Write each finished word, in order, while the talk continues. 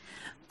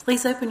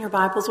Please open your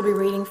Bibles. We'll be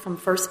reading from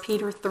 1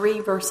 Peter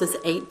 3, verses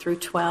 8 through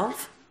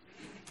 12.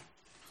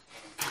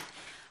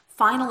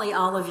 Finally,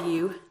 all of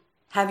you,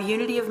 have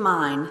unity of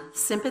mind,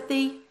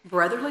 sympathy,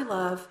 brotherly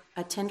love,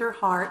 a tender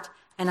heart,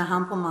 and a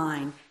humble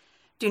mind.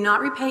 Do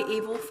not repay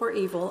evil for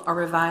evil or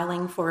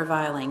reviling for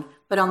reviling,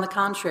 but on the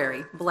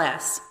contrary,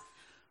 bless.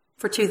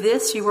 For to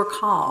this you were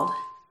called,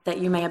 that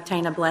you may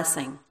obtain a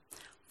blessing.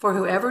 For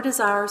whoever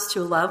desires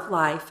to love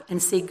life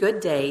and see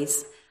good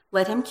days,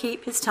 let him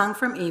keep his tongue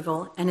from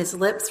evil and his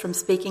lips from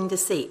speaking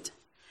deceit.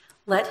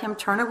 Let him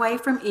turn away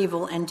from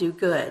evil and do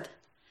good.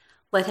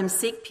 Let him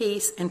seek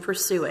peace and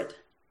pursue it.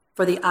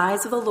 For the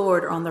eyes of the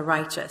Lord are on the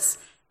righteous,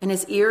 and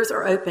his ears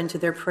are open to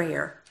their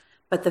prayer.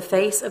 But the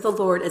face of the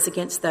Lord is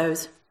against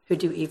those who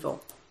do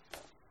evil.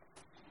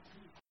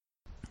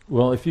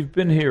 Well, if you've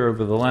been here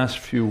over the last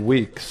few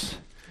weeks,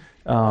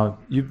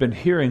 you've been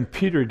hearing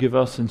Peter give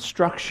us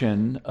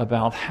instruction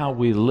about how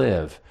we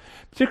live,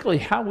 particularly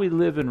how we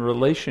live in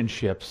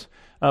relationships,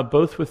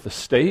 both with the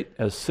state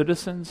as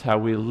citizens, how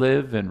we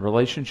live in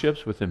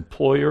relationships with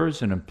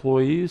employers and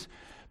employees,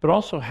 but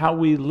also how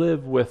we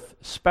live with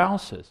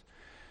spouses.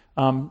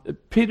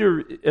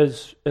 Peter,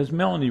 as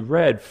Melanie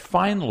read,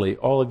 finally,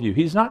 all of you,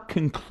 he's not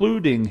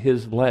concluding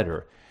his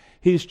letter.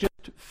 He's just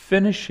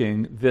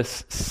finishing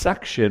this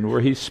section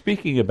where he's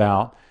speaking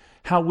about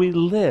how we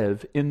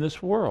live in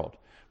this world.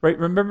 Right?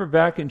 Remember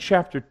back in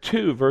chapter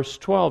 2, verse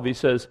 12, he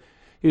says,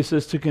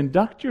 to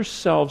conduct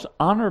yourselves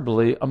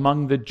honorably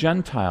among the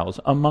Gentiles,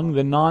 among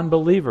the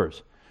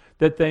non-believers,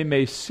 that they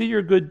may see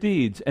your good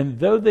deeds, and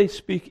though they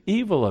speak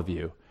evil of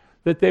you,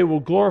 that they will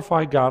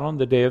glorify God on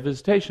the day of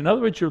visitation. In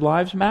other words, your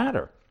lives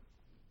matter.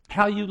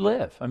 How you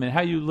live.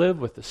 How you live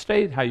with the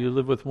state, how you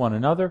live with one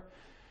another.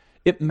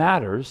 It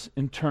matters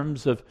in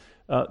terms of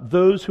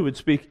those who would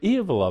speak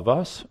evil of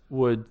us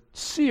would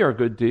see our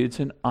good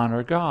deeds and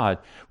honor God.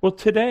 Well,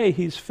 today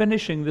he's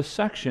finishing this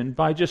section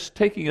by just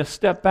taking a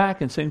step back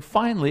and saying,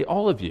 finally,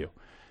 all of you.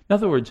 In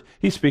other words,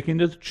 he's speaking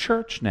to the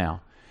church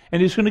now.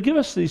 And he's going to give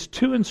us these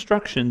two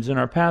instructions in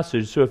our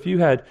passage. So if you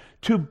had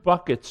two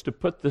buckets to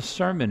put the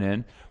sermon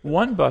in,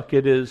 one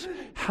bucket is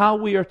how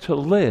we are to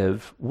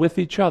live with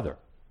each other.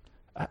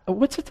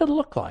 What's it to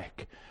look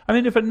like?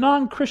 If a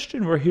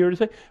non-Christian were here to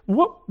say,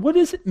 what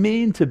does it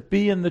mean to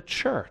be in the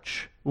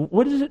church?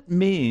 What does it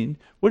mean?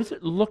 What does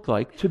it look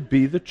like to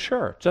be the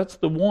church? That's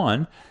the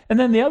one. And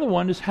then the other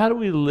one is, how do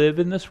we live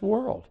in this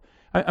world?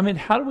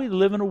 How do we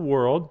live in a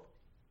world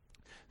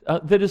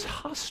that is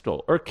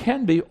hostile, or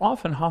can be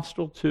often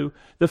hostile to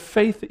the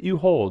faith that you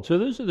hold? So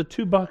those are the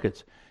two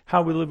buckets,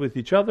 how we live with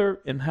each other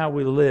and how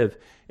we live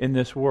in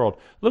this world.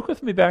 Look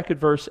with me back at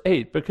verse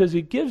 8, because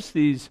he gives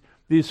these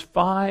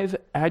five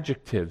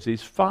adjectives,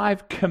 these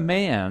five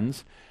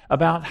commands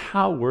about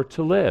how we're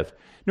to live.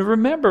 Now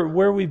remember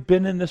where we've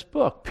been in this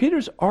book.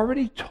 Peter's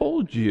already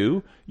told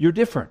you you're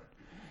different.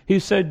 He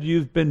said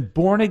you've been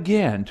born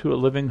again to a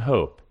living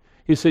hope.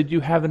 He said you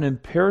have an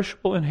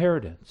imperishable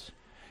inheritance.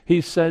 He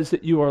says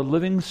that you are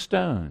living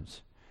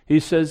stones. He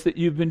says that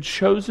you've been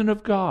chosen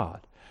of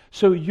God.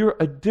 So you're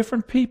a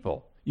different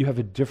people. You have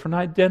a different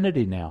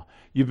identity now.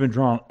 You've been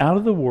drawn out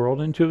of the world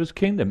into his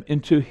kingdom,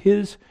 into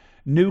his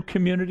new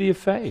community of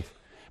faith.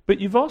 But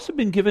you've also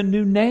been given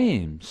new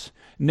names.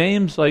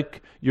 Names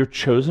like you're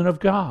chosen of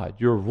God,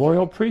 you're a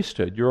royal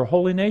priesthood, you're a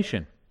holy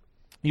nation,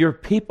 you're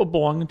people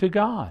belonging to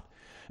God.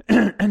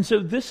 And so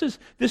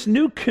this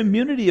new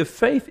community of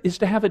faith is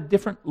to have a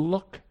different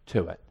look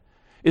to it.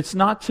 It's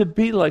not to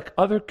be like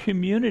other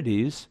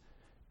communities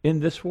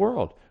in this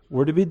world.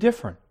 We're to be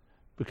different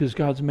because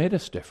God's made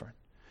us different.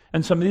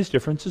 And some of these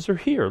differences are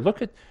here.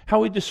 Look at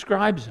how he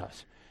describes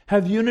us.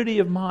 Have unity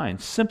of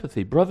mind,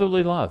 sympathy,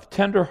 brotherly love,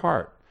 tender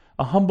heart,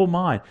 a humble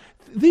mind.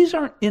 These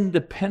aren't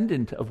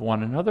independent of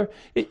one another.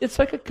 It's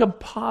like a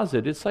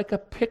composite. It's like a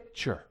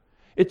picture.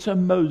 It's a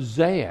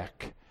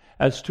mosaic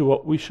as to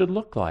what we should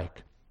look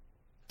like.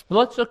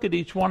 Let's look at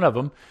each one of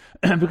them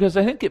because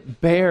I think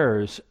it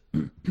bears.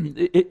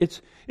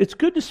 It's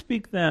good to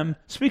speak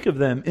of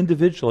them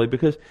individually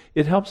because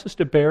it helps us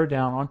to bear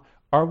down on,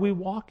 are we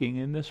walking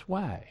in this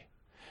way?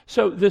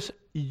 So this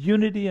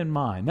unity in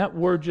mind, that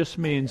word just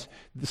means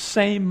the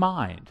same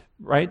mind,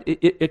 right?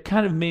 It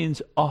kind of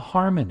means a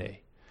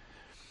harmony.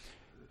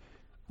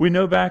 We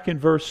know back in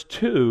verse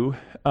 2,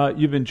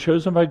 you've been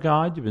chosen by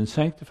God, you've been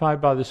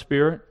sanctified by the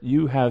Spirit,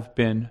 you have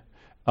been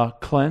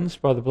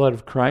cleansed by the blood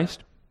of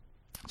Christ.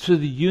 So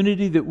the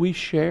unity that we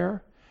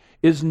share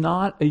is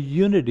not a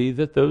unity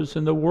that those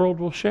in the world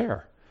will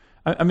share.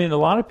 A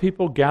lot of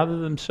people gather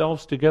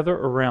themselves together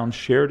around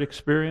shared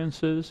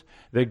experiences.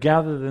 They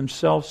gather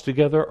themselves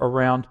together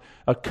around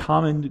a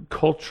common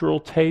cultural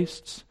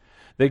tastes.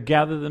 They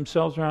gather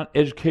themselves around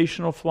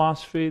educational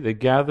philosophy. They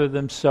gather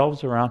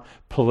themselves around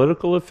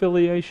political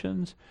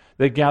affiliations.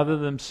 They gather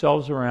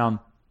themselves around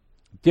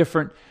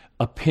different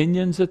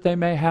opinions that they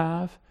may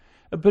have.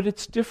 But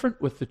it's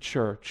different with the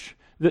church.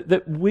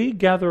 That we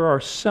gather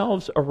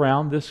ourselves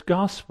around this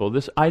gospel,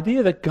 this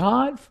idea that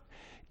God,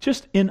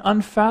 just in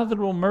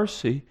unfathomable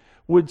mercy,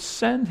 would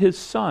send his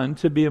Son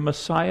to be a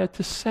Messiah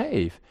to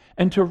save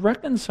and to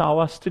reconcile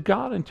us to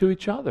God and to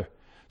each other.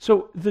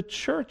 So the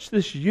church,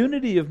 this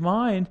unity of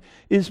mind,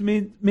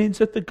 means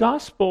that the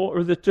gospel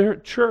or the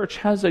church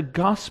has a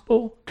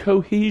gospel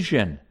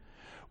cohesion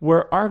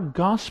where our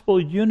gospel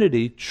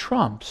unity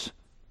trumps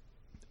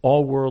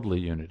all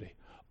worldly unity.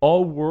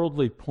 All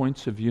worldly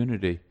points of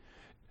unity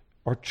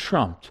are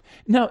trumped.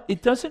 Now,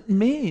 it doesn't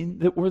mean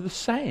that we're the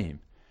same.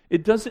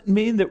 It doesn't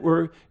mean that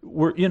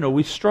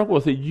we struggle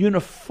with a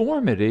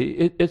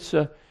uniformity. It's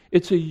a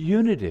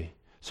unity.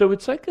 So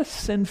it's like a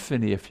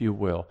symphony, if you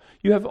will.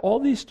 You have all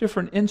these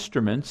different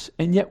instruments,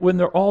 and yet when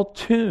they're all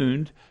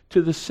tuned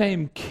to the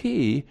same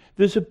key,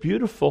 there's a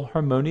beautiful,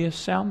 harmonious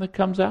sound that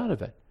comes out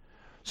of it.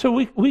 So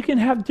we can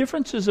have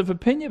differences of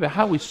opinion about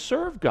how we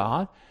serve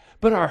God,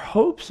 but our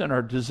hopes and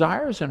our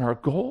desires and our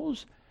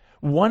goals,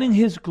 wanting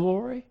His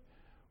glory,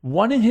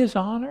 wanting His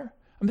honor,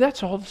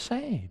 that's all the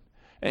same.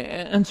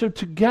 And so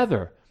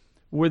together,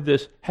 with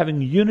this,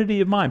 having unity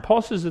of mind,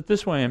 Paul says it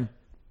this way in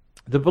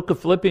the book of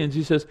Philippians,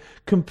 he says,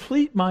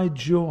 complete my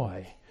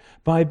joy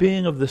by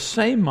being of the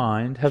same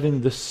mind,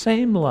 having the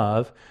same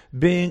love,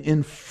 being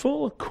in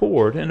full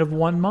accord and of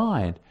one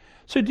mind.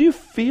 So do you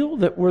feel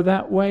that we're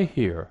that way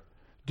here?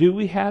 Do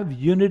we have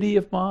unity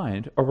of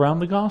mind around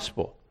the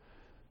gospel?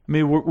 I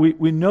mean,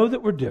 we know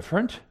that we're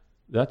different.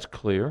 That's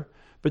clear.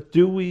 But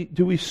do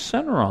we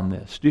center on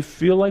this? Do you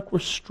feel like we're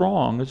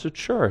strong as a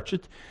church?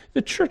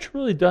 The church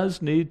really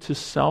does need to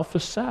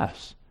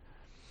self-assess.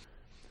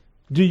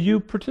 Do you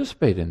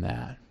participate in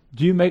that?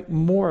 Do you make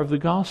more of the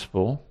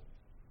gospel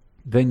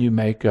than you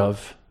make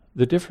of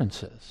the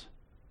differences?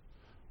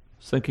 I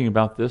was thinking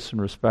about this in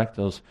respect.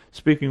 I was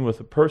speaking with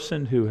a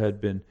person who had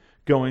been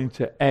going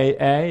to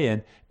AA,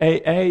 and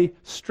AA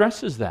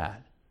stresses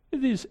that.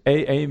 These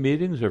AA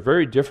meetings are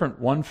very different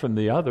one from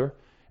the other,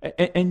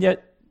 and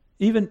yet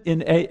even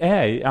in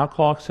AA,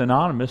 Alcoholics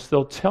Anonymous,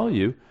 they'll tell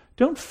you,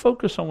 don't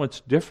focus on what's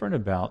different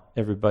about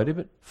everybody,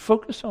 but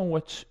focus on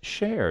what's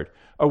shared.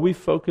 Are we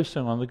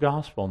focusing on the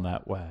gospel in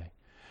that way?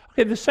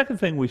 Okay, the second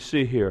thing we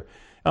see here,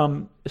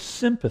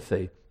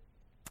 sympathy.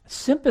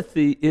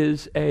 Sympathy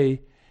is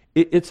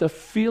it's a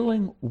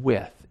feeling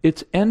with.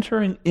 It's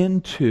entering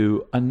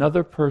into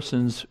another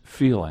person's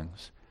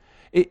feelings.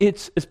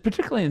 It's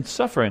particularly in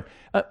suffering.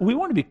 We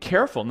want to be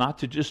careful not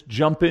to just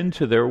jump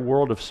into their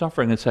world of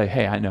suffering and say,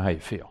 hey, I know how you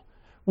feel.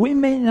 We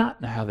may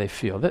not know how they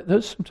feel.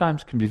 Those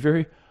sometimes can be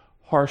very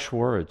harsh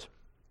words.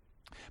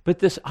 But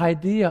this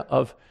idea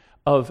of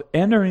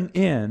entering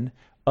in,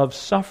 of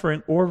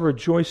suffering or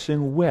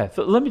rejoicing with.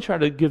 Let me try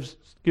to give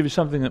you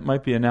something that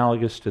might be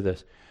analogous to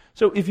this.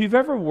 So if you've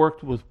ever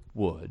worked with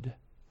wood,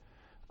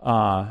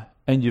 and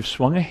you've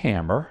swung a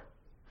hammer,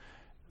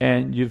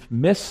 and you've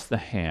missed the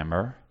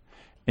hammer,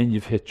 and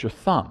you've hit your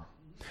thumb.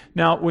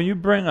 Now, when you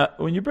bring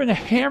a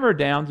hammer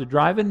down to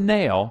drive a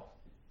nail,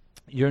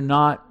 you're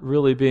not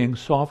really being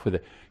soft with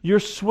it. You're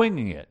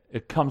swinging it.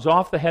 It comes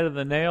off the head of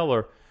the nail,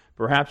 or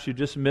perhaps you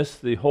just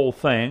missed the whole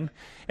thing,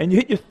 and you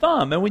hit your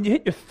thumb. And when you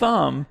hit your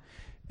thumb,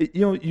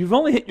 you've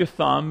only hit your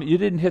thumb. You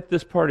didn't hit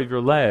this part of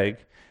your leg,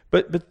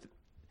 but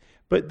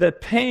the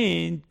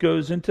pain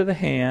goes into the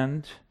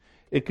hand.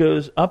 It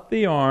goes up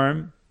the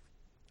arm.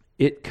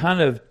 It kind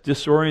of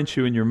disorients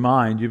you in your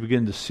mind. You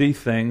begin to see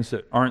things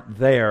that aren't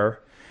there.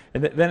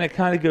 And then it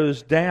kind of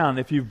goes down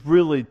if you've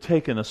really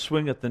taken a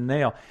swing at the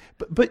nail.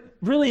 But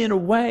really, in a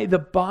way, the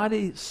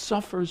body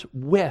suffers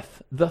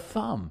with the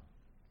thumb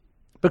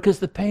because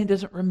the pain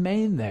doesn't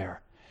remain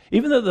there.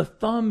 Even though the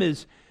thumb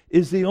is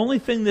the only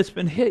thing that's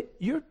been hit,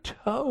 your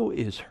toe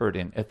is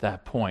hurting at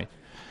that point.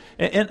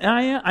 And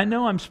I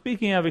know I'm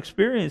speaking out of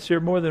experience here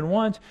more than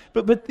once,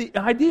 but the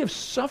idea of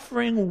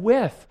suffering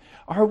with,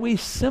 are we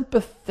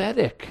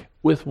sympathetic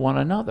with one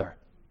another?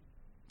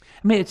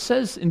 I mean, it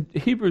says in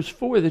Hebrews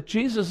 4 that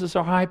Jesus as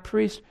our high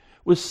priest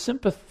was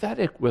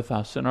sympathetic with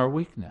us in our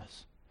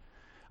weakness.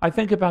 I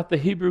think about the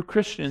Hebrew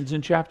Christians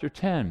in chapter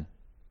 10.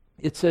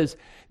 It says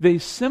they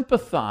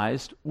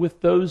sympathized with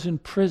those in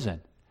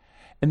prison,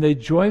 and they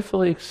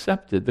joyfully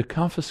accepted the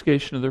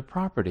confiscation of their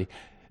property.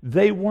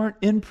 They weren't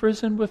in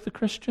prison with the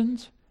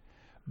Christians,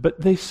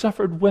 but they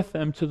suffered with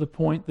them to the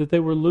point that they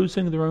were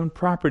losing their own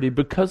property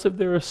because of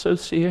their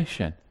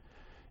association.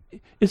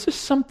 Is this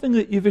something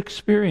that you've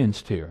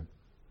experienced here?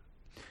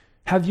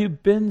 Have you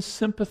been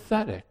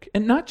sympathetic?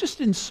 And not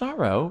just in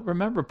sorrow.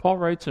 Remember, Paul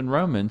writes in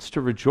Romans to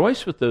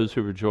rejoice with those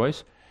who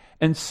rejoice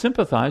and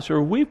sympathize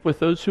or weep with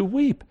those who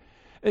weep.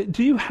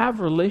 Do you have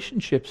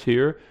relationships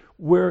here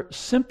where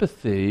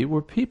sympathy,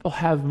 where people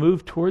have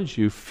moved towards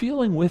you,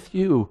 feeling with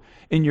you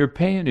in your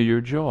pain or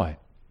your joy?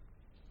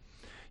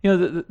 You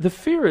know, the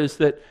fear is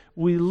that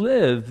we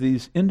live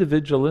these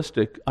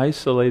individualistic,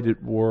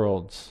 isolated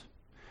worlds,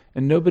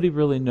 and nobody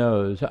really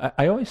knows.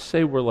 I always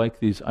say we're like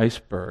these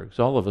icebergs.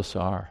 All of us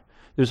are.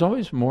 There's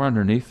always more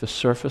underneath the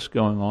surface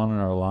going on in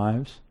our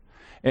lives.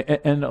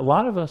 And a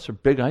lot of us are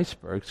big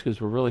icebergs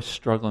because we're really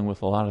struggling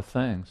with a lot of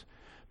things.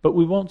 But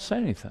we won't say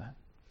anything.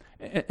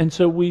 And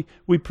so we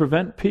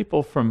prevent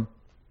people from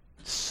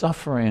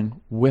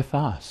suffering with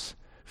us,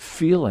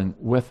 feeling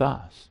with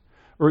us.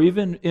 or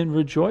even in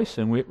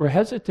rejoicing. We're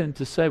hesitant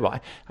to say,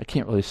 well, I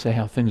can't really say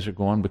how things are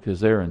going because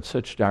they're in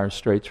such dire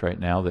straits right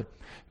now that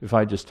if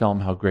I just tell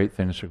them how great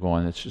things are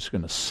going, it's just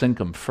going to sink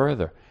them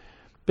further.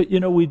 But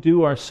we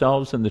do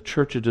ourselves and the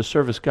church a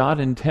disservice. God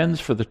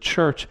intends for the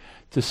church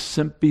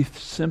to be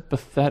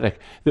sympathetic,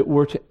 that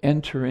we're to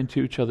enter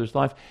into each other's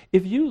life.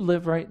 If you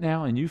live right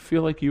now and you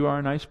feel like you are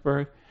an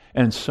iceberg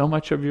and so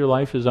much of your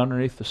life is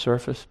underneath the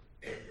surface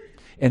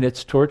and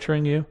it's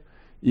torturing you,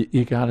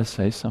 you got to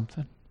say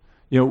something.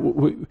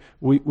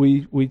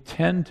 We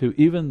tend to,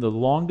 even the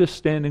longest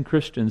standing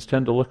Christians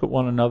tend to look at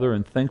one another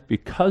and think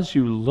because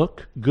you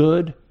look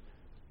good,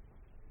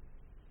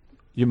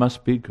 you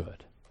must be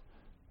good.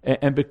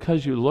 And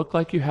because you look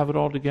like you have it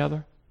all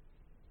together,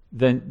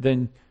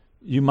 then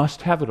you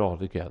must have it all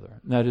together.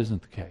 And that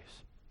isn't the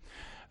case.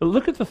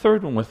 Look at the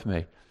third one with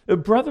me.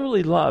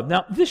 Brotherly love.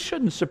 Now, this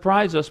shouldn't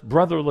surprise us,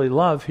 brotherly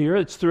love here.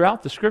 It's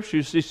throughout the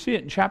Scriptures. You see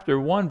it in chapter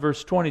 1,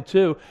 verse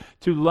 22,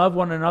 to love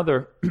one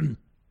another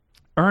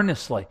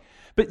earnestly.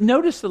 But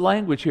notice the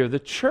language here. The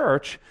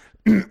church,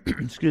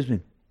 excuse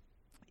me,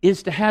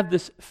 is to have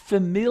this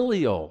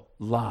familial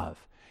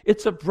love.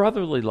 It's a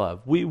brotherly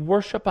love. We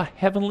worship a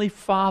heavenly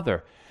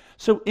Father.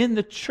 So in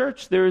the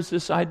church, there is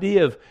this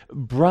idea of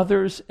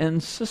brothers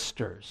and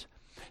sisters.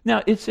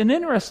 Now, it's an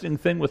interesting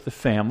thing with the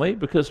family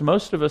because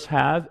most of us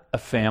have a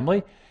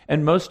family,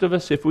 and most of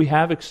us, if we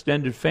have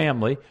extended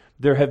family,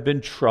 there have been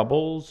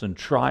troubles and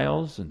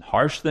trials and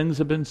harsh things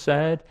have been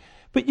said,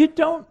 but you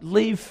don't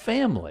leave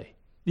family.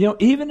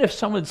 Even if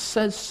someone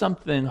says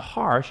something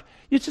harsh,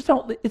 you just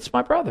don't, it's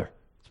my brother,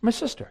 it's my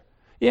sister.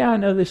 Yeah, I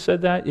know they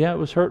said that, yeah, it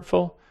was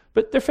hurtful,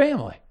 but they're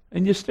family,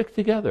 and you stick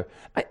together.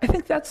 I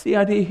think that's the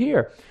idea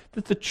here,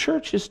 that the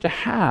church is to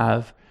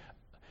have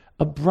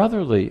a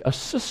brotherly, a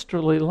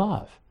sisterly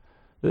love.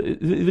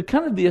 The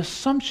kind of the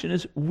assumption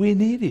is we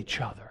need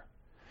each other.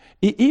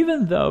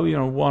 Even though,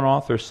 one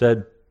author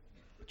said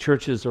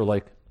churches are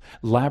like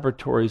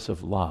laboratories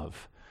of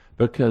love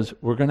because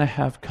we're going to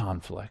have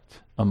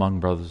conflict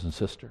among brothers and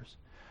sisters.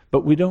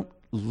 But we don't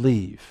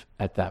leave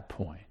at that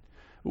point.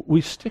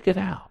 We stick it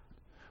out.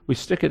 We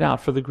stick it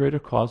out for the greater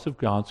cause of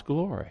God's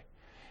glory.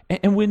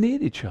 And we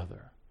need each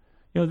other.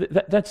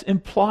 That's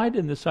implied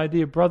in this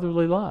idea of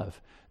brotherly love.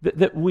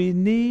 That we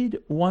need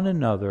one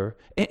another.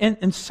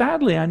 And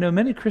sadly, I know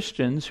many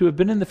Christians who have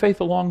been in the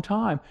faith a long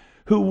time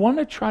who want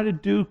to try to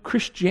do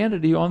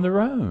Christianity on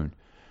their own,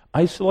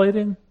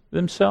 isolating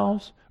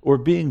themselves or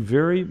being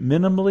very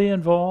minimally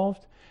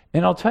involved.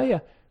 And I'll tell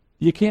you,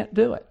 you can't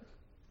do it.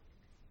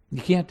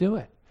 You can't do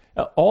it.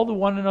 All the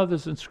one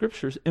another's in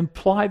Scriptures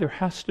imply there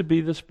has to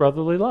be this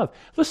brotherly love.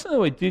 Listen to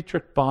the way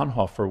Dietrich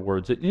Bonhoeffer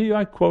words it.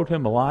 I quote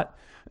him a lot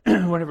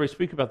whenever I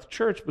speak about the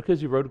church because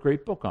he wrote a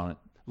great book on it,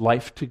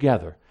 Life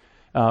Together.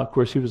 Of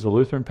course, he was a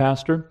Lutheran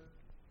pastor.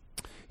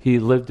 He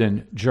lived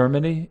in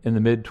Germany in the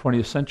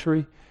mid-20th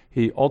century.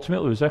 He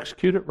ultimately was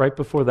executed right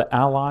before the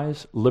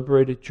Allies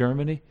liberated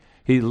Germany.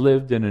 He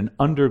lived in an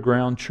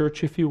underground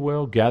church, if you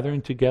will,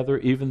 gathering together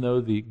even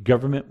though the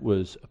government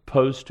was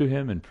opposed to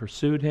him and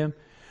pursued him.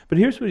 But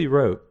here's what he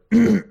wrote.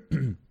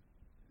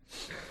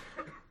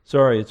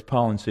 Sorry, it's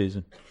pollen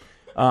season.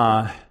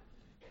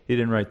 He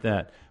didn't write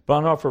that.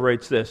 Bonhoeffer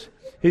writes this.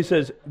 He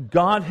says,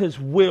 God has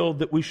willed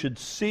that we should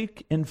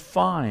seek and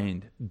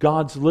find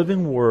God's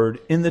living word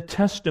in the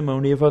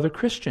testimony of other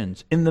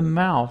Christians, in the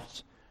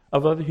mouths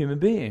of other human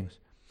beings.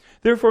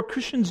 Therefore,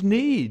 Christians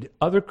need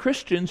other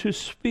Christians who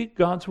speak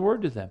God's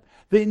word to them.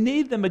 They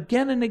need them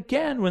again and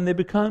again when they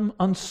become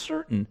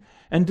uncertain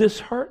and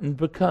disheartened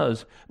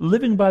because,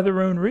 living by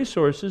their own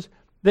resources,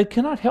 they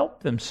cannot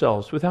help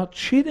themselves without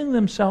cheating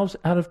themselves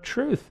out of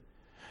truth.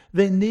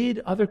 They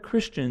need other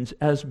Christians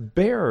as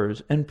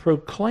bearers and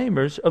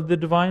proclaimers of the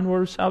divine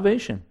word of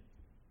salvation.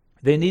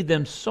 They need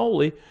them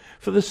solely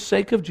for the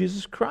sake of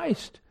Jesus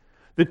Christ.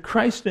 The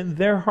Christ in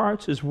their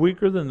hearts is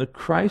weaker than the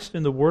Christ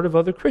in the word of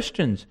other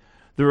Christians.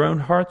 Their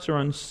own hearts are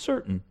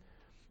uncertain.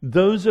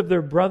 Those of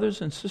their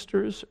brothers and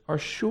sisters are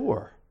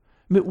sure.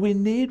 But we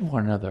need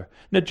one another.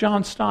 Now,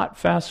 John Stott,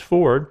 fast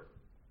forward,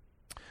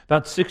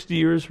 about 60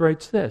 years,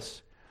 writes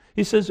this.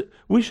 He says,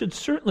 we should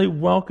certainly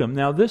welcome,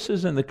 now this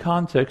is in the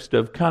context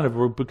of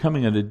we're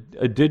becoming a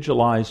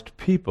digitalized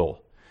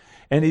people.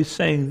 And he's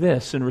saying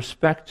this in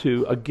respect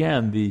to,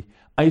 again, the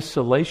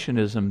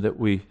isolationism that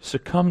we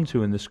succumb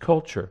to in this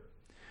culture.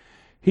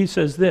 He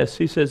says this,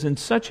 he says, in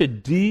such a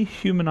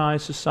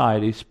dehumanized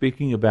society,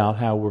 speaking about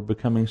how we're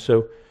becoming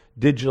so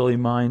digitally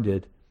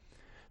minded,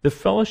 the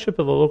fellowship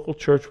of the local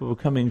church will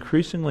become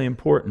increasingly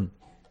important,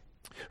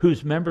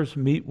 whose members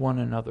meet one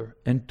another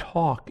and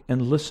talk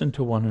and listen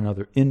to one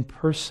another in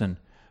person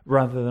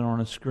rather than on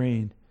a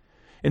screen.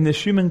 In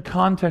this human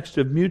context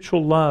of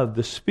mutual love,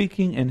 the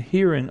speaking and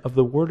hearing of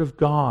the Word of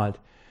God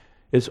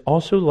is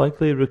also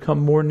likely to become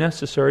more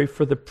necessary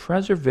for the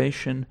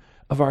preservation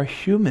of our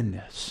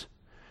humanness.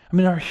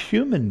 Our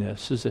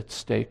humanness is at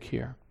stake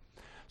here.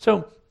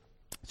 So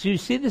you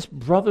see this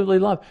brotherly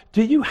love.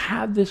 Do you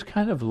have this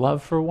kind of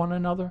love for one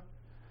another?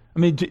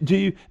 Do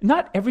you,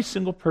 not every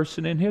single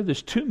person in here,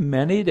 there's too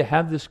many to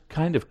have this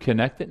kind of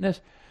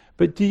connectedness,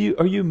 But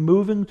are you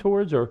moving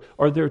towards, or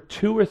are there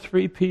 2 or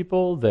 3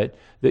 people that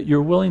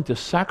you're willing to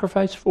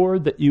sacrifice for,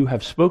 that you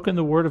have spoken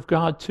the word of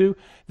God to,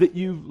 that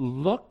you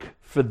look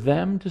for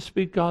them to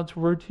speak God's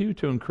word to you,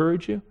 to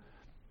encourage you?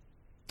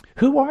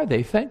 Who are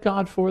they? Thank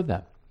God for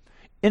them.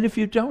 And if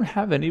you don't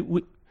have any,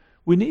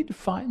 we need to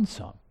find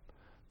some,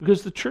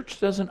 because the church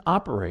doesn't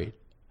operate.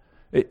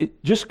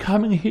 Just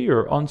coming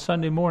here on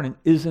Sunday morning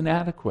is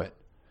inadequate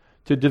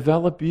to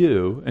develop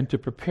you and to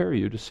prepare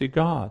you to see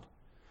God.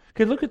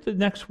 Okay, look at the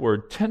next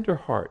word, tender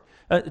heart.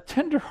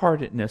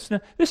 Tenderheartedness.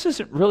 Now, this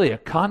isn't really a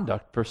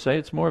conduct per se.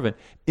 It's more of an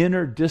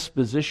inner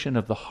disposition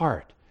of the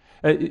heart.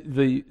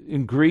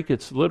 In Greek,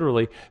 it's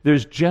literally,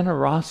 there's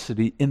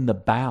generosity in the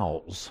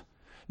bowels.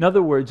 In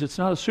other words, it's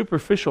not a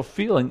superficial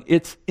feeling.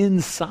 It's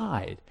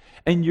inside.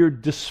 And you're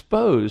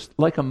disposed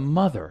like a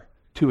mother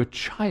to a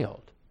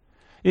child.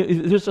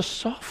 There's a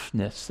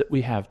softness that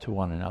we have to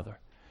one another.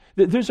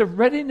 There's a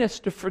readiness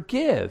to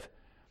forgive.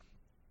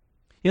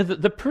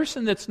 The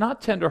person that's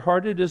not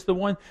tenderhearted is the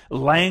one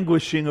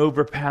languishing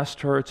over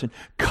past hurts and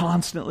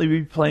constantly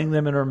replaying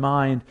them in her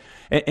mind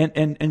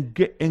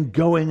and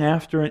going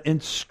after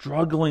and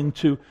struggling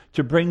to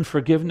bring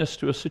forgiveness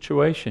to a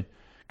situation,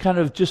 kind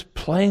of just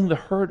playing the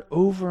hurt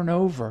over and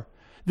over.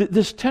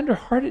 This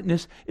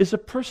tenderheartedness is a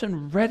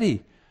person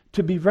ready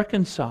to be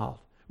reconciled,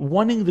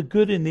 wanting the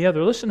good in the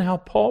other. Listen to how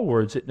Paul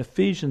words it in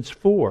Ephesians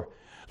 4.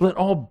 Let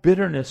all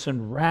bitterness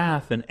and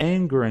wrath and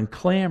anger and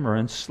clamor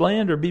and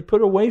slander be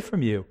put away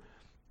from you,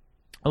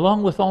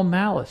 along with all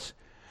malice.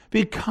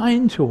 Be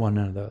kind to one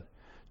another.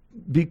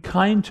 Be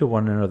kind to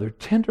one another,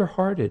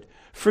 tender-hearted,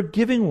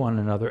 forgiving one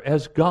another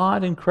as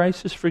God in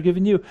Christ has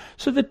forgiven you.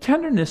 So the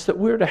tenderness that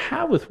we're to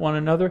have with one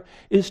another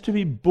is to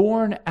be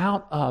born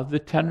out of the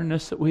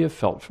tenderness that we have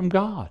felt from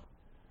God.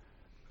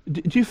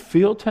 Do you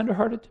feel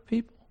tender-hearted to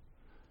people?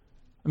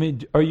 I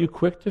mean, are you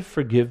quick to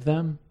forgive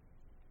them?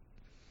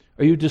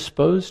 Are you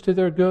disposed to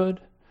their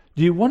good?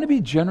 Do you want to be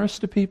generous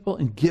to people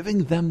and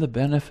giving them the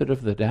benefit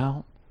of the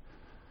doubt?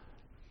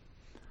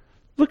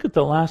 Look at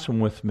the last one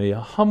with me, a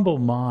humble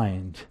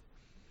mind,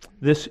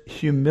 this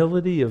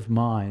humility of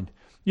mind.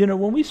 You know,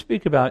 when we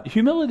speak about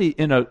humility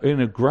in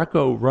a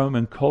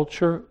Greco-Roman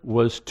culture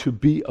was to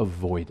be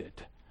avoided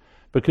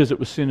because it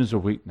was seen as a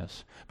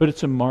weakness, but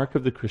it's a mark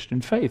of the Christian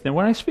faith. And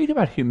when I speak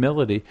about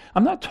humility,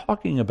 I'm not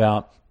talking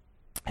about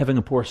having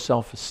a poor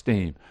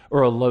self-esteem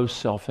or a low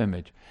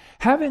self-image.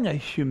 Having a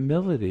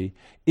humility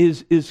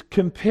is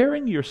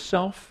comparing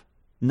yourself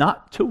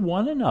not to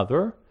one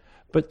another,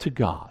 but to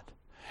God.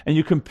 And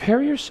you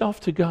compare yourself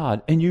to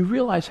God, and you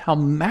realize how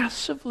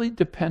massively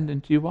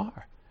dependent you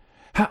are.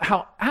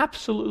 How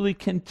absolutely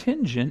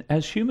contingent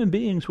as human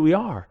beings we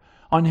are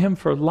on Him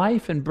for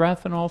life and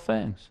breath and all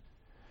things.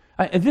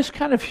 And this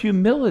kind of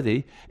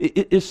humility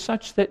is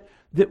such that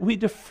we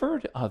defer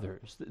to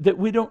others, that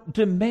we don't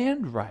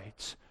demand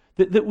rights,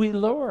 that we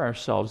lower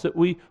ourselves, that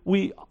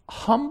we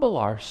humble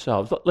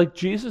ourselves, like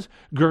Jesus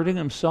girding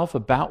Himself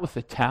about with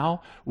a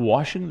towel,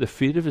 washing the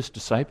feet of His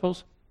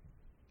disciples.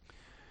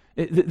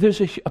 There's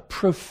a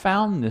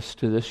profoundness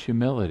to this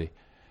humility.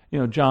 You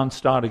know, John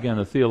Stott, again,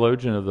 a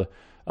theologian of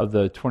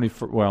the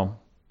 21st, well,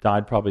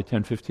 died probably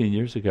 10, 15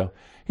 years ago.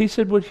 He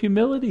said what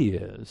humility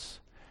is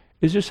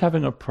just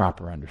having a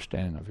proper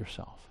understanding of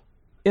yourself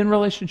in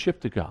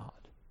relationship to God.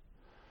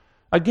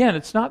 Again,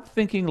 it's not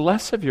thinking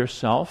less of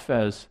yourself,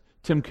 as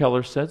Tim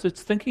Keller says,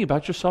 it's thinking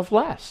about yourself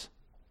less.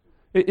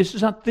 It's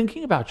just not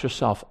thinking about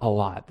yourself a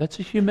lot. That's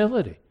a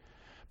humility.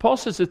 Paul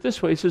says it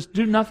this way. He says,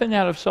 do nothing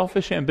out of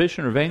selfish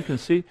ambition or vain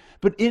conceit,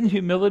 but in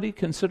humility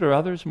consider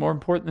others more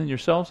important than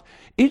yourselves.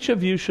 Each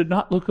of you should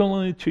not look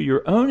only to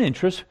your own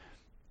interests,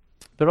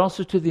 but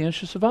also to the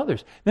interests of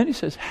others. Then he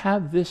says,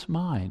 have this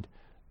mind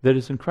that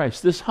is in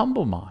Christ, this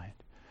humble mind.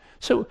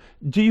 So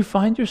do you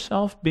find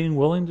yourself being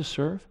willing to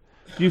serve?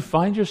 Do you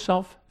find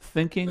yourself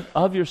thinking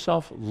of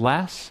yourself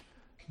less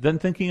than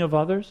thinking of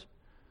others?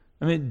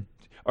 I mean,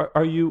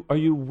 are you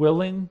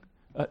willing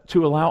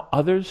to allow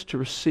others to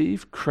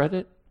receive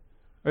credit?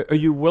 Are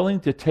you willing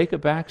to take a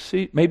back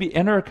seat, maybe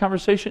enter a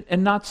conversation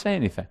and not say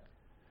anything?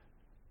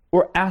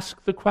 Or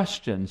ask the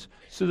questions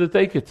so that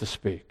they get to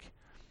speak?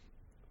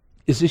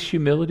 Is this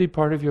humility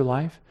part of your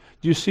life?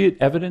 Do you see it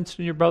evidenced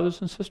in your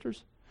brothers and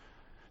sisters?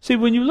 See,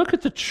 when you look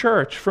at the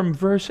church from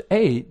verse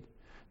 8,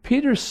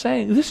 Peter's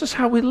saying this is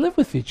how we live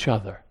with each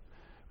other.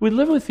 We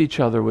live with each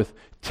other with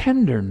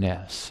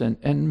tenderness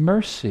and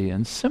mercy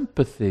and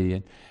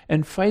sympathy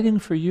and fighting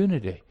for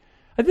unity.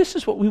 And this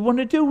is what we want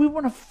to do. We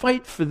want to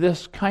fight for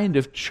this kind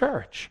of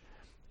church.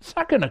 It's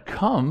not going to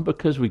come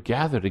because we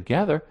gather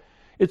together.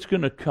 It's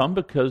going to come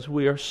because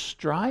we are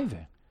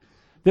striving,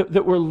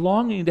 that we're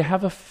longing to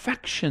have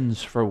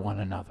affections for one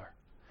another.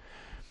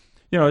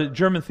 You know,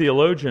 German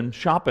theologian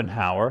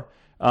Schopenhauer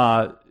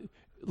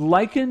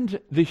likened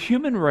the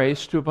human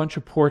race to a bunch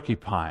of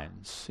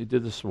porcupines. He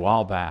did this a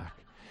while back.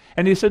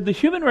 And he said the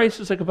human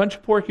race is like a bunch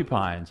of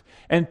porcupines.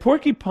 And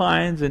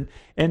porcupines,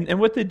 and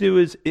what they do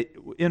is,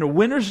 in a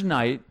winter's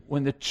night,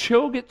 when the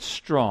chill gets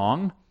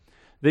strong,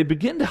 they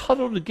begin to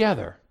huddle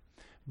together.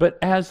 But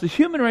as the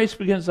human race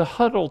begins to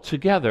huddle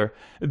together,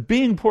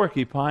 being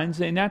porcupines,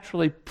 they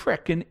naturally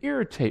prick and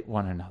irritate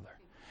one another.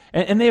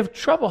 And they have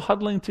trouble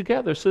huddling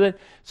together, so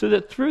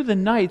that through the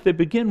night they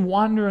begin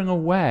wandering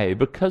away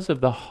because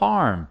of the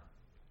harm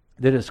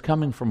that is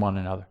coming from one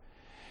another.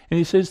 And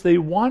he says they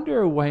wander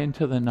away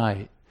into the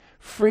night,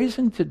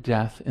 freezing to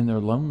death in their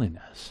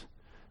loneliness.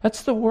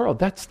 That's the world.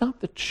 That's not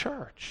the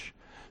church.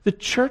 The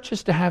church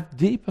is to have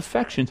deep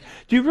affections.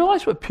 Do you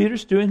realize what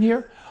Peter's doing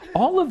here?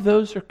 All of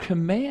those are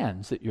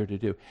commands that you're to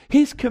do.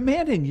 He's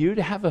commanding you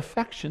to have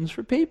affections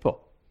for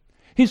people.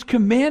 He's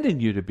commanding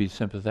you to be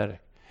sympathetic.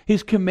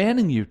 He's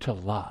commanding you to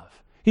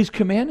love. He's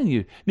commanding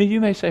you. Now,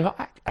 you may say,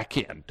 I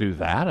can't do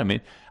that. I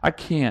mean, I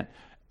can't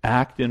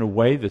act in a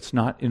way that's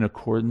not in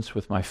accordance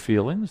with my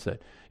feelings.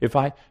 That if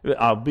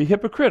I'll be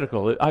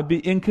hypocritical. I'd be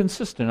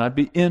inconsistent. I'd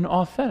be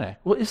inauthentic.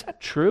 Well, is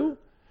that true?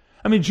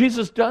 I mean,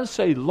 Jesus does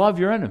say, love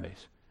your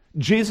enemies.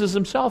 Jesus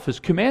himself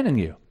is commanding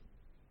you.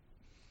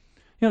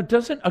 You know,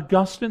 doesn't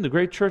Augustine, the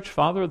great church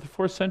father of the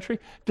 4th century,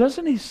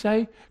 doesn't he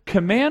say,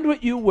 command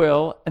what you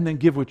will and then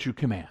give what you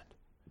command?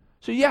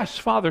 So yes,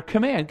 Father,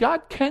 command.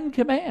 God can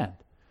command.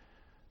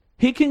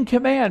 He can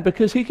command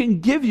because he can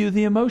give you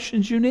the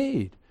emotions you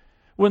need.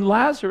 When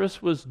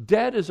Lazarus was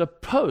dead as a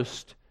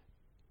post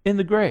in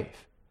the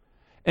grave,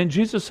 and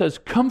Jesus says,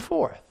 come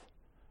forth,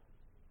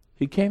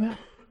 he came out.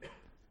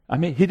 I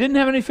mean, he didn't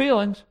have any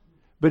feelings,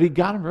 but he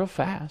got them real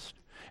fast.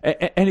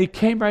 And he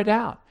came right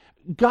out.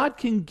 God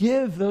can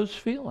give those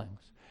feelings.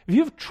 If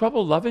you have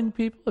trouble loving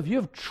people, if you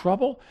have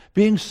trouble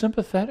being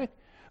sympathetic,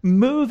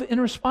 move in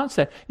response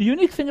to that. The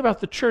unique thing about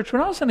the church,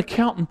 when I was an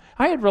accountant,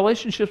 I had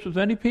relationships with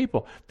many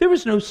people. There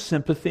was no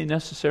sympathy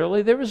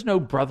necessarily. There was no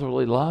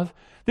brotherly love.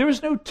 There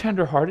was no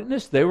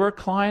tenderheartedness. They were a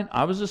client.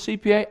 I was a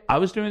CPA. I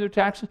was doing their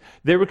taxes.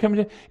 They were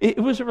coming to. It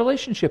was a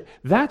relationship.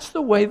 That's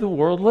the way the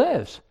world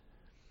lives.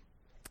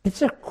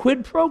 It's a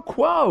quid pro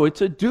quo. It's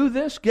a do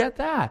this, get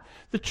that.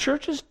 The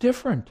church is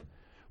different.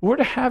 We're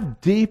to have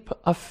deep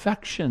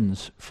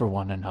affections for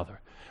one another.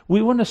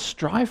 We want to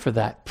strive for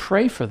that,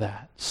 pray for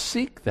that,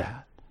 seek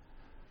that.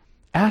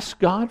 Ask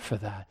God for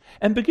that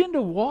and begin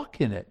to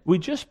walk in it. We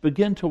just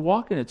begin to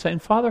walk in it saying,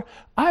 Father,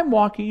 I'm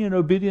walking in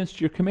obedience to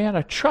your command.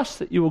 I trust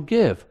that you will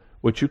give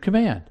what you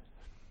command.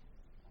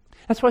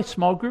 That's why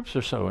small groups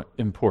are so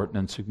important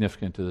and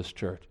significant to this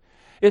church.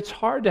 It's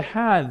hard to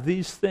have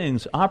these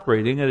things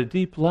operating at a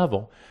deep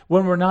level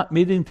when we're not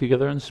meeting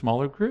together in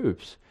smaller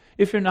groups.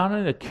 If you're not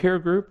in a care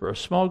group or a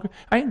small group,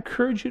 I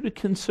encourage you to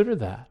consider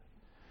that.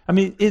 I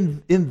mean,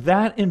 in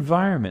that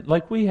environment,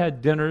 like we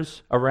had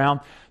dinners around,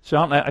 so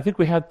I think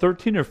we had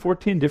 13 or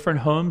 14 different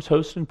homes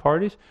hosting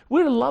parties.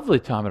 We had a lovely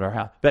time at our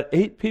house. About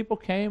 8 people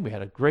came. We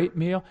had a great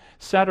meal,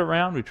 sat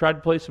around. We tried to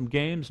play some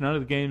games. None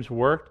of the games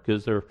worked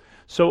because they're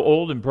so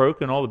old and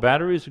broken. All the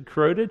batteries had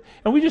corroded.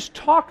 And we just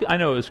talked. I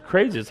know, it was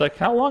crazy. It's like,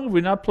 how long have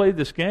we not played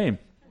this game?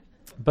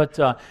 But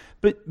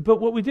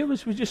what we did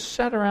was we just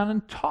sat around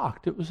and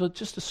talked. It was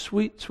just a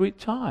sweet, sweet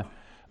time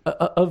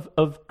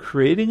of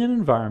creating an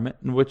environment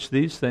in which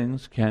these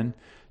things can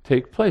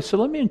take place. So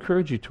let me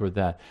encourage you toward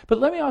that. But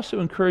let me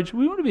also encourage you,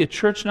 we want to be a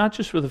church not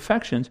just with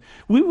affections.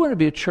 We want to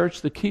be a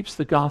church that keeps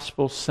the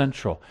gospel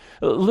central.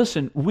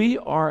 Listen, we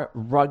are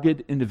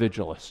rugged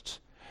individualists.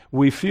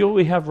 We feel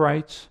we have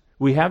rights,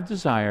 we have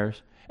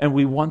desires, and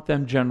we want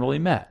them generally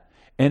met.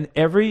 And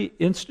every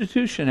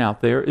institution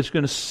out there is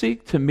going to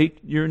seek to meet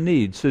your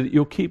needs so that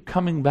you'll keep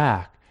coming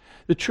back.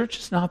 The church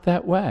is not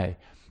that way.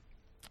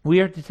 We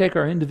are to take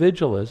our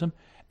individualism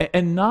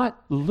and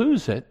not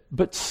lose it,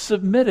 but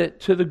submit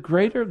it to the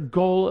greater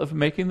goal of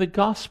making the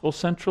gospel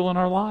central in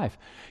our life.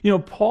 You know,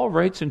 Paul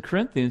writes in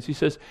Corinthians, he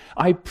says,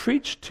 I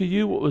preached to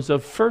you what was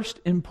of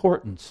first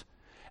importance.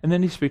 And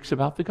then he speaks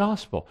about the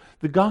gospel.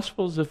 The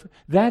gospel is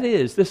that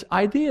is this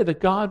idea that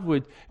God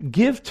would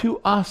give to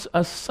us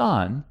a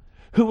son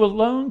who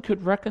alone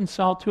could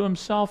reconcile to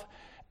himself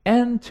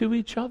and to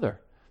each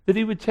other, that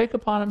he would take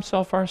upon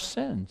himself our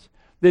sins,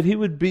 that he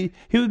would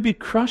be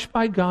crushed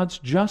by God's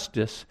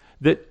justice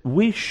that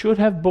we should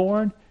have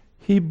borne,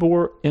 he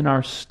bore in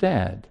our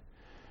stead.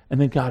 And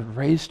then God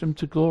raised him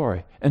to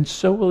glory. And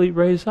so will he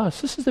raise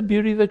us. This is the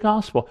beauty of the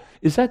gospel.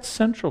 Is that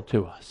central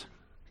to us?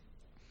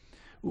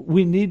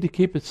 We need to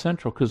keep it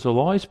central because there'll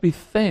always be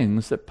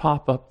things that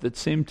pop up that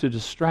seem to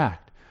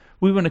distract.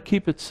 We want to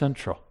keep it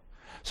central.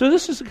 So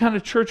this is the kind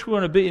of church we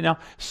want to be. Now,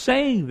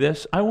 saying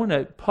this, I want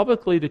to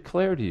publicly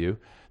declare to you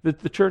that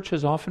the church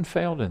has often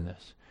failed in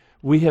this.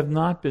 We have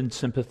not been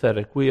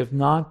sympathetic. We have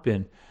not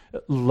been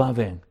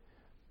loving.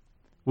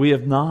 We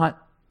have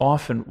not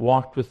often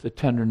walked with the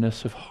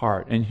tenderness of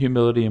heart and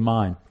humility of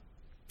mind.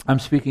 I'm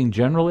speaking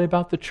generally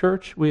about the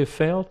church. We have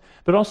failed,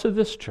 but also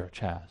this church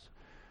has.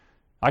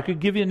 I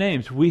could give you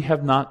names. We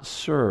have not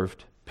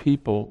served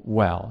people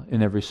well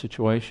in every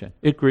situation.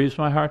 It grieves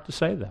my heart to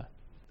say that.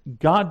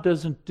 God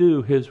doesn't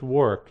do his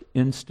work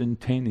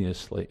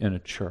instantaneously in a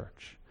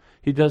church.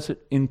 He does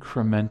it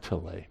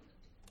incrementally.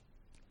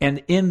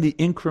 And in the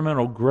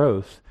incremental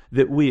growth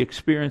that we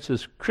experience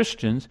as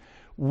Christians,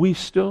 we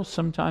still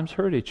sometimes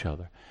hurt each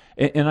other.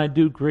 And I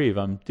do grieve.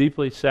 I'm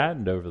deeply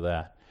saddened over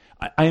that.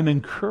 I am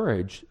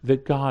encouraged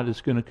that God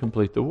is going to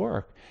complete the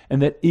work.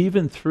 And that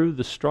even through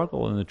the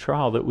struggle and the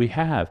trial that we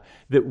have,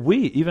 that we,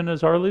 even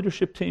as our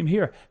leadership team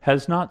here,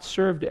 has not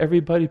served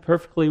everybody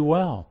perfectly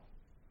well.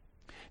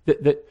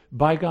 That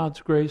by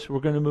God's grace, we're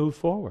going to move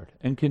forward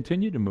and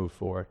continue to move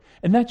forward.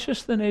 And that's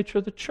just the nature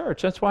of the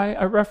church. That's why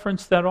I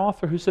referenced that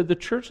author who said the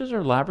churches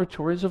are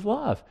laboratories of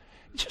love.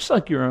 It's just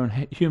like your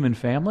own human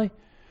family.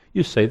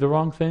 You say the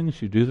wrong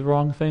things, you do the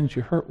wrong things,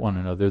 you hurt one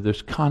another.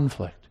 There's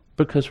conflict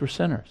because we're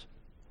sinners.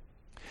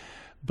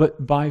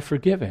 But by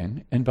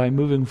forgiving and by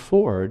moving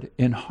forward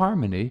in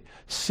harmony,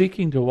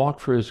 seeking to walk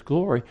for His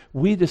glory,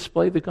 we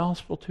display the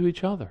gospel to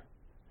each other.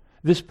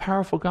 This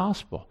powerful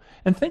gospel.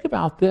 And think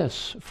about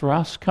this for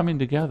us coming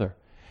together.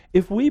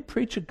 If we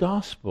preach a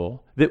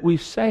gospel that we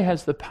say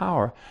has the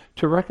power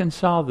to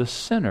reconcile the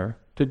sinner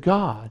to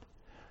God,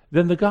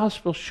 then the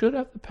gospel should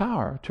have the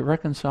power to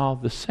reconcile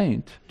the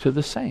saint to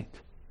the saint.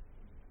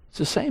 It's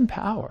the same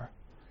power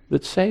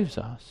that saves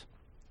us.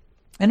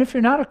 And if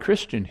you're not a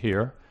Christian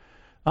here,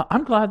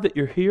 I'm glad that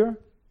you're here.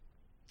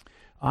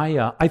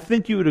 I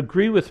think you would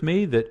agree with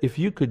me that if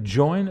you could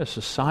join a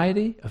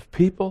society of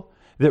people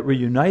that were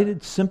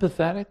united,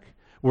 sympathetic,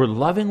 were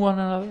loving one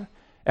another,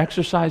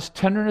 exercised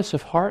tenderness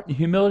of heart and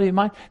humility of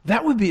mind,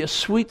 that would be a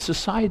sweet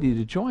society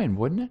to join,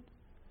 wouldn't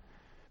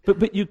it?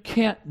 But you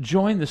can't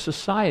join the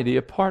society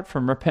apart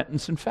from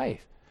repentance and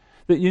faith.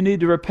 That you need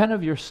to repent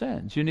of your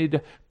sins. You need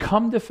to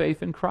come to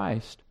faith in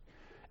Christ.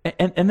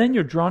 And then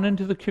you're drawn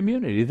into the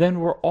community. Then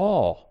we're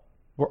all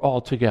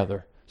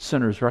together,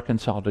 sinners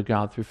reconciled to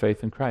God through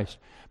faith in Christ.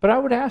 But I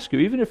would ask you,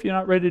 even if you're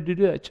not ready to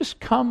do that, just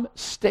come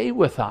stay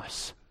with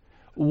us.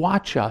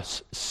 Watch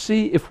us.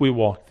 See if we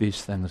walk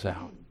these things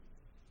out.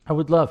 I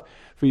would love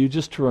for you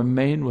just to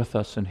remain with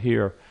us and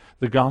hear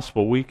the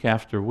gospel week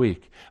after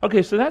week.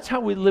 Okay, so that's how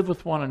we live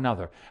with one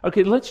another.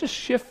 Okay, let's just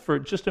shift for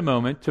just a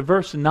moment to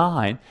verse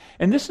 9.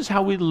 And this is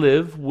how we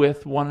live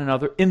with one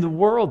another in the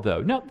world,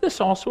 though. Now, this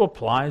also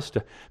applies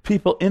to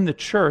people in the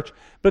church,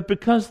 but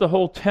because the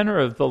whole tenor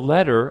of the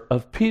letter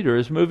of Peter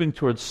is moving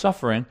towards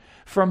suffering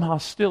from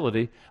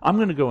hostility, I'm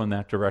going to go in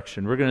that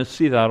direction. We're going to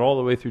see that all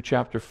the way through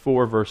chapter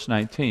 4, verse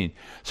 19.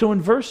 So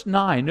in verse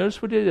 9,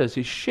 notice what it is.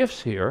 He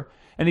shifts here,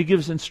 and he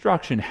gives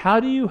instruction. How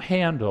do you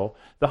handle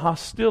the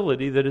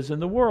hostility that is in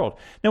the world?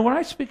 Now, when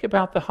I speak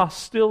about the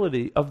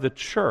hostility of the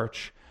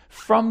church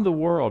from the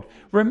world,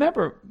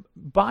 remember,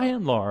 by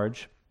and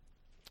large,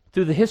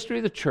 through the history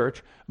of the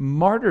church,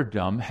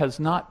 martyrdom has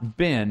not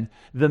been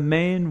the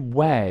main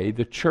way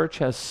the church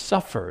has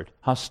suffered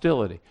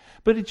hostility.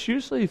 But it's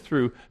usually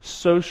through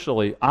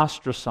socially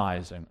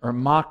ostracizing or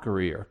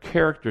mockery or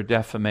character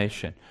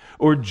defamation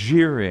or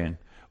jeering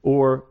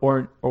or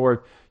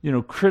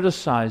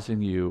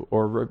criticizing you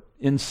or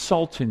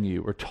insulting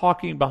you or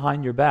talking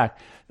behind your back.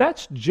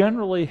 That's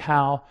generally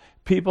how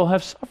people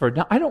have suffered.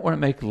 Now, I don't want to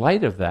make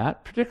light of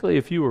that, particularly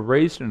if you were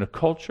raised in a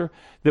culture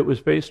that was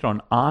based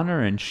on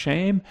honor and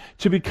shame.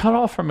 To be cut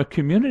off from a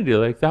community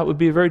like that would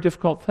be a very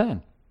difficult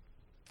thing.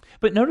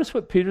 But notice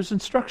what Peter's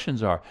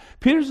instructions are.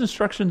 Peter's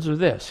instructions are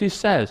this. He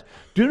says,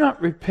 do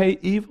not repay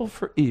evil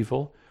for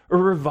evil or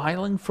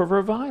reviling for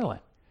reviling.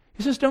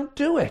 He says, don't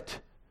do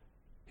it.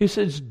 He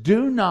says,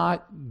 do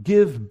not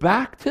give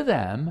back to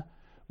them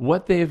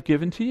what they have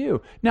given to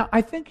you. Now,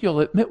 I think you'll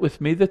admit with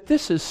me that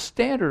this is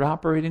standard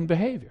operating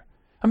behavior.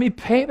 I mean,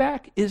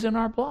 payback is in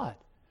our blood.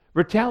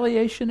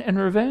 Retaliation and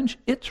revenge,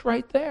 it's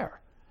right there.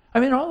 I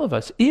mean, all of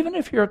us, even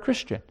if you're a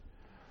Christian.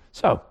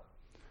 So,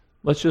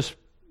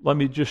 let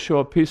me just show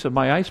a piece of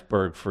my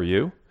iceberg for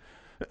you.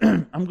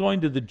 I'm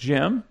going to the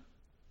gym,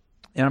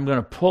 and I'm going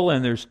to pull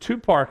in. There's 2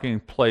 parking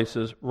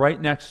places right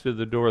next to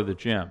the door of the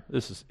gym.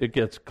 It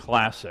gets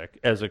classic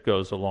as it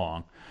goes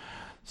along.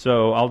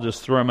 So I'll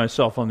just throw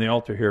myself on the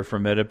altar here for a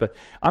minute. But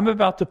I'm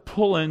about to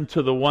pull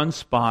into the one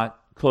spot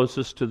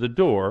closest to the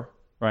door,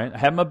 right? I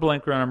have my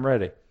blinker and I'm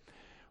ready.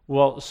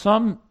 Well,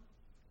 some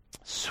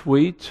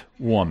sweet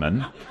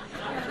woman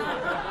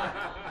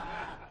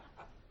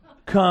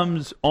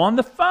comes on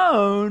the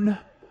phone.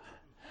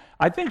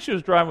 I think she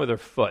was driving with her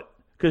foot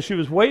because she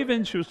was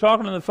waving, she was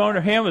talking on the phone,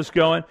 her hand was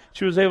going,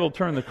 she was able to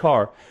turn the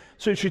car.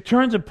 So she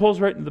turns and pulls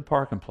right into the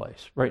parking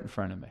place, right in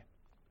front of me.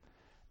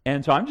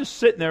 And so I'm just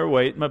sitting there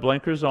waiting, my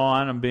blinker's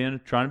on,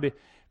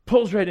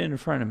 pulls right in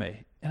front of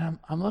me. And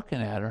I'm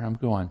looking at her and I'm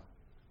going,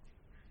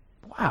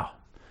 wow.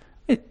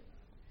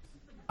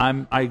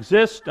 I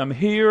exist, I'm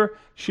here,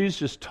 she's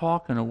just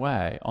talking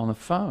away on the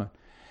phone.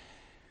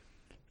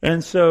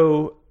 And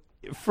so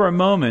for a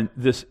moment,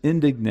 this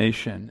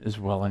indignation is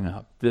welling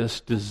up, this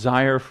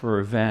desire for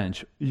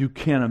revenge. You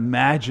can't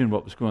imagine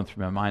what was going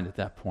through my mind at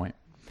that point.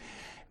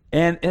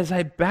 And as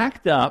I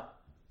backed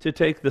up to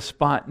take the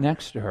spot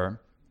next to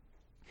her,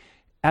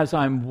 as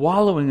I'm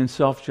wallowing in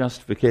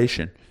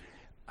self-justification,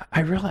 I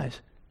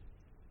realize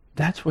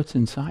that's what's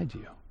inside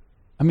you.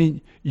 I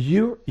mean,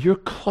 you're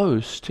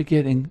close to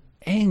getting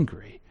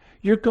angry.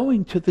 You're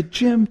going to the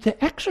gym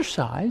to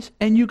exercise,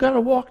 and you got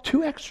to walk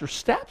 2 extra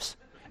steps?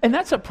 And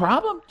that's a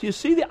problem? Do you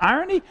see the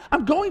irony?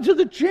 I'm going to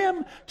the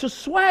gym to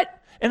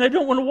sweat, and I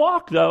don't want to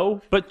walk,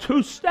 though, but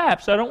 2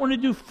 steps. I don't want to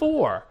do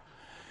 4.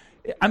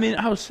 I mean,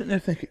 I was sitting there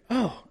thinking,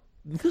 oh,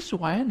 this is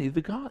why I need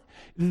the God.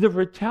 The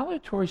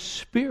retaliatory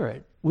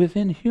spirit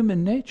within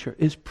human nature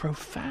is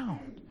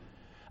profound.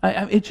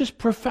 I mean, it's just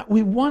profound.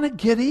 We want to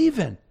get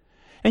even.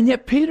 And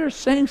yet Peter's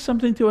saying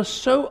something to us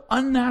so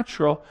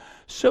unnatural,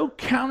 so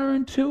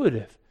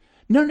counterintuitive.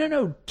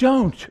 No,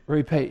 don't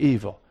repay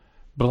evil.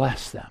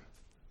 Bless them.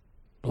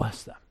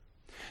 Bless them.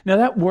 Now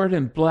that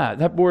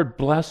word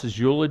bless is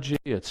eulogy.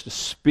 It's to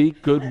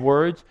speak good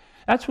words.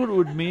 That's what it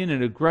would mean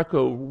in a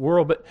Greco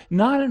world, but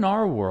not in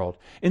our world.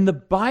 In the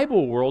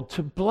Bible world,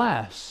 to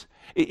bless,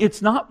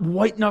 it's not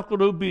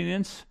white-knuckled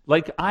obedience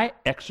like I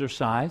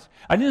exercise.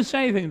 I didn't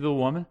say anything to the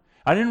woman.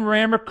 I didn't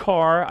ram her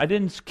car. I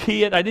didn't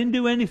key it. I didn't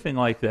do anything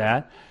like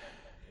that.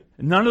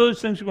 None of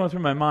those things are going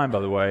through my mind,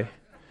 by the way.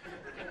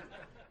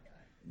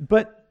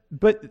 But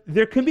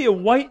there can be a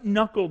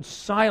white-knuckled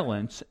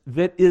silence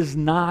that is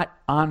not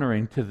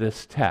honoring to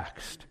this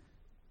text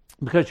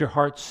because your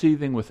heart's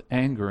seething with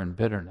anger and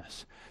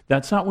bitterness.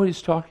 That's not what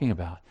he's talking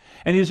about.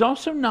 And he's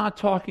also not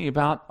talking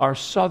about our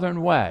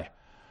southern way.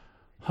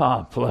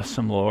 Bless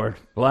him, Lord.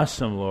 Bless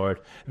him, Lord.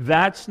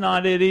 That's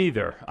not it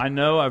either. I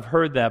know I've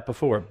heard that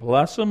before.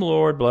 Bless him,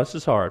 Lord. Bless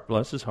his heart.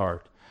 Bless his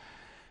heart.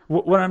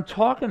 What I'm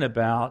talking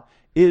about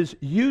is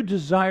you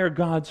desire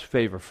God's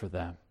favor for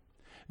them.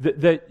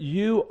 That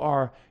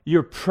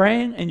you're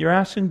praying and you're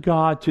asking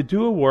God to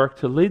do a work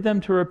to lead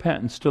them to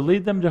repentance, to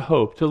lead them to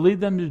hope, to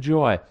lead them to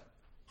joy.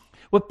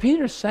 What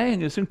Peter's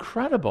saying is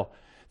incredible,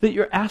 that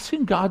you're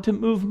asking God to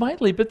move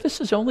mightily, but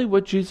this is only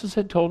what Jesus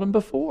had told him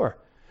before.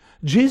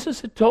 Jesus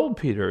had told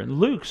Peter in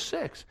Luke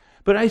 6,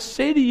 but I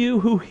say to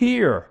you who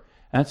hear,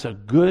 that's a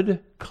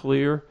good,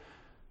 clear,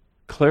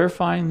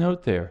 clarifying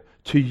note there.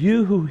 To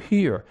you who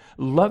hear,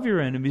 love your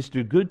enemies,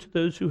 do good to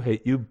those who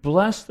hate you,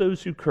 bless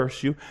those who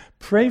curse you,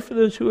 pray for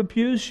those who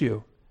abuse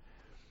you.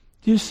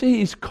 Do you see?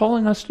 He's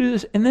calling us to do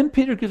this. And then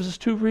Peter gives us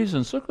two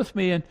reasons. Look with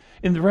me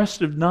in the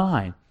rest of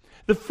 9.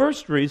 The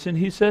first reason,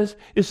 he says,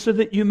 is so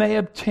that you may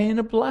obtain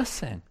a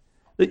blessing.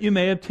 That you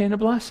may obtain a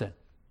blessing.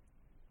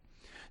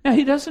 Now,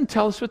 he doesn't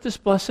tell us what this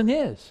blessing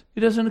is. He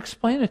doesn't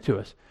explain it to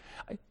us.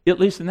 At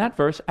least in that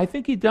verse, I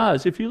think he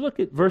does. If you look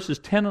at verses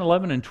 10,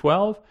 11, and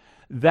 12,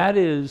 that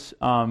is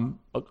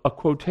a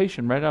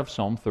quotation right out of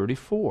Psalm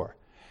 34.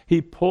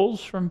 He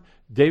pulls from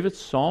David's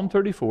Psalm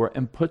 34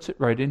 and puts it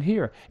right in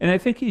here. And I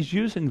think he's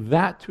using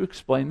that to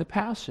explain the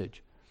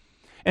passage.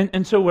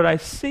 And so what I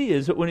see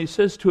is that when he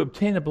says to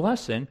obtain a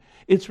blessing,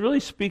 it's really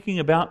speaking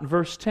about in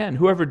verse 10,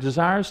 whoever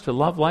desires to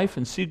love life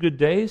and see good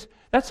days,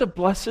 that's a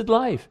blessed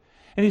life.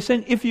 And he's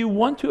saying if you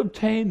want to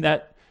obtain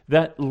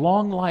that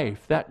long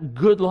life, that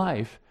good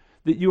life,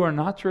 that you are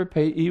not to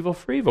repay evil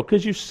for evil.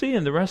 Because you see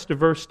in the rest of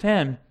verse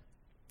 10,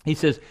 he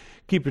says,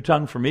 keep your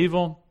tongue from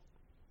evil,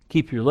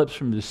 keep your lips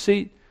from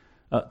deceit,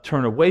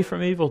 turn away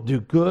from evil, do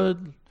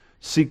good,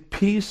 seek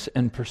peace,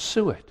 and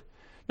pursue it.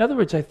 In other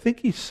words, I think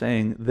he's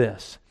saying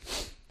this,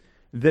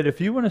 that if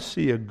you want to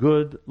see a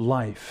good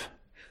life,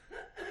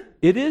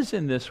 it is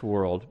in this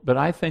world, but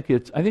I think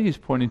he's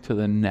pointing to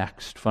the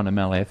next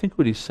fundamentally. I think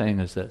what he's saying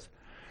is this.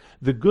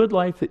 The good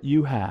life that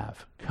you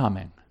have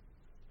coming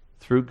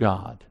through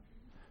God,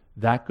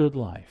 that good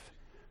life,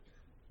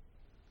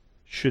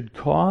 should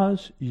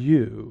cause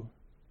you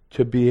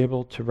to be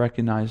able to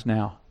recognize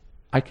now,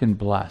 I can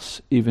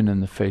bless even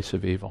in the face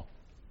of evil.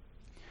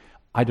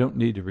 I don't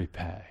need to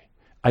repay.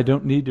 I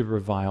don't need to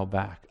revile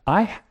back.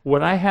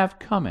 What I have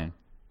coming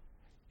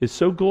is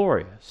so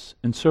glorious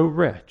and so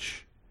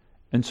rich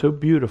and so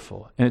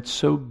beautiful and it's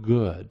so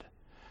good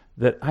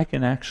that I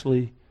can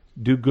actually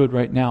do good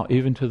right now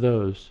even to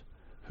those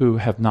who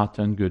have not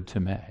done good to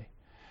me.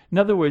 In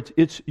other words,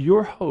 it's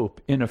your hope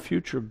in a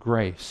future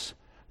grace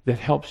that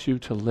helps you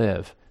to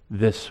live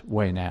this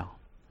way now,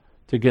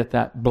 to get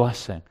that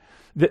blessing.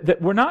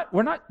 That we're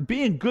not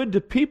being good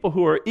to people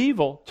who are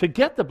evil to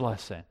get the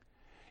blessing.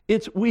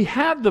 It's we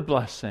have the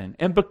blessing,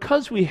 and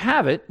because we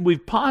have it,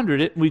 we've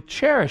pondered it, and we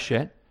cherish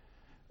it,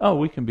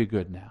 we can be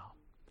good now.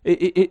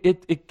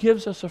 It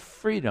gives us a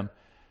freedom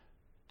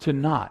to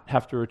not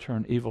have to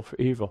return evil for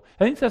evil.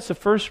 I think that's the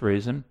first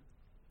reason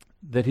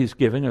that he's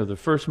giving, or the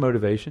first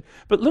motivation.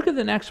 But look at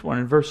the next one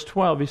in verse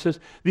 12. He says,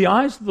 the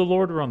eyes of the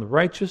Lord are on the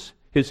righteous,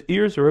 his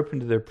ears are open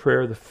to their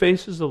prayer, the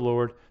face of the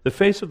Lord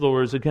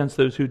is against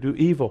those who do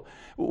evil.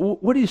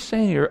 What he's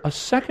saying here, a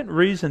second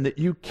reason that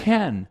you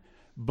can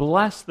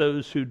bless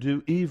those who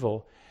do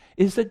evil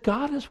is that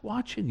God is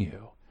watching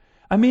you.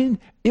 I mean,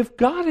 if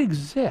God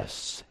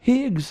exists,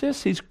 he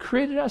exists, he's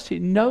created us, he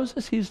knows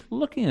us, he's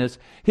looking at us.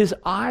 His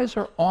eyes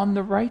are on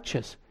the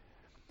righteous.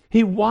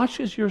 He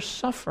watches your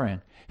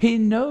suffering. He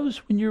knows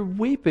when you're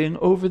weeping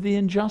over the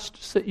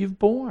injustice that you've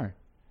borne.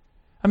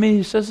 I mean,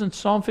 he says in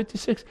Psalm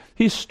 56,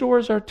 he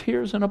stores our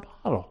tears in a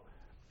bottle.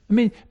 I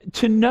mean,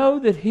 to know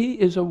that he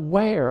is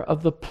aware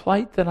of the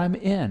plight that I'm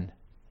in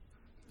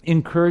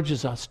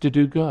encourages us to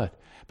do good.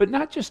 But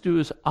not just do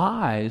his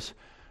eyes,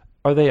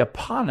 are they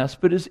upon us,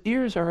 but his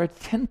ears are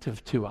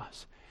attentive to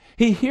us.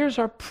 He hears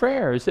our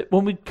prayers, that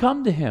when we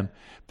come to him,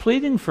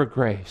 pleading for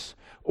grace,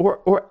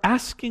 or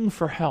asking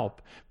for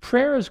help.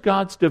 Prayer is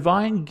God's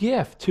divine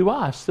gift to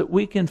us that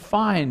we can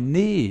find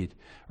need,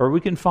 or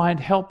we can find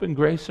help and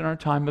grace in our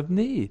time of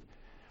need.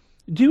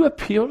 Do you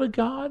appeal to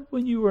God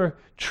when you are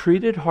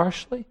treated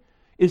harshly?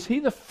 Is he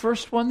the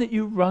first one that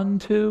you run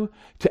to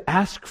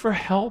ask for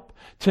help,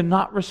 to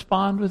not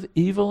respond with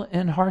evil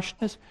and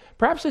harshness?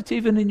 Perhaps it's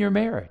even in your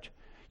marriage.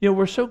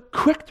 We're so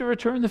quick to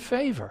return the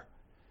favor,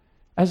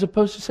 as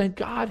opposed to saying,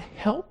 God,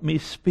 help me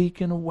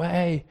speak in a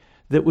way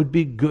that would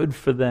be good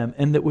for them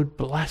and that would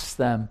bless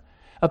them.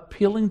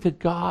 Appealing to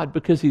God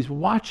because he's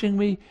watching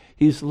me,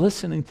 he's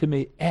listening to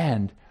me,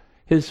 and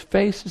his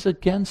face is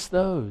against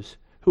those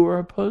who are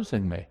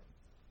opposing me.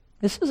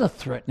 This is a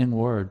threatening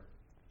word.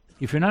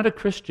 If you're not a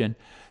Christian,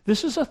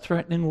 this is a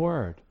threatening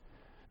word.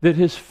 That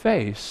his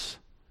face,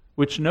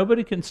 which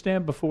nobody can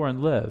stand before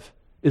and live,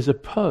 is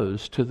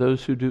opposed to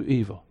those who do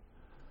evil,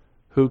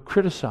 who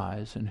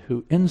criticize and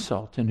who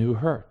insult and who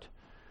hurt.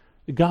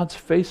 God's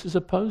face is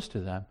opposed to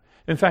them.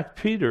 In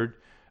fact, Peter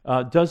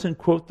doesn't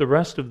quote the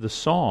rest of the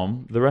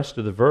psalm, the rest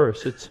of the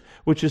verse,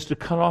 which is to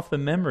cut off the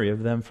memory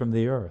of them from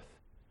the earth.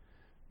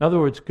 In other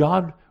words,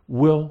 God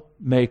will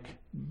make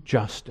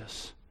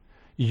justice.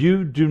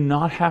 You do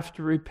not have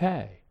to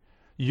repay.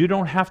 You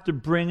don't have to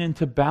bring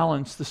into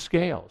balance the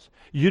scales.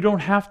 You don't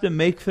have to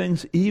make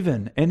things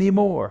even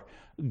anymore.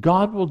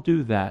 God will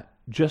do that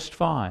just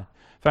fine.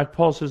 In fact,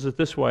 Paul says it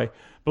this way,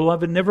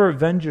 Beloved, never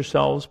avenge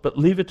yourselves, but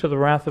leave it to the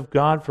wrath of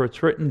God, for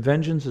it's written,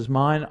 Vengeance is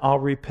mine, I'll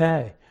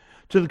repay.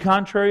 To the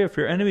contrary, if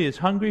your enemy is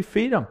hungry,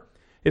 feed him.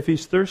 If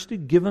he's thirsty,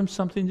 give him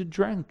something to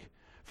drink.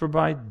 For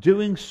by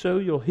doing so,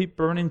 you'll heap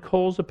burning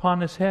coals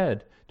upon his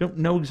head. Don't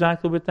know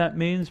exactly what that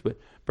means, but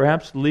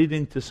perhaps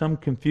leading to some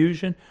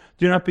confusion.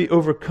 Do not be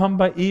overcome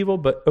by evil,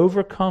 but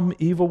overcome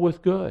evil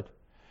with good.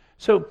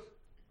 So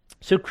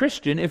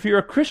Christian, if you're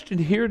a Christian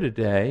here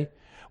today,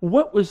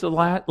 what was the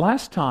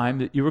last time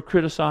that you were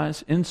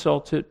criticized,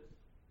 insulted?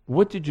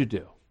 What did you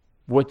do?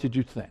 What did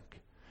you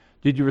think?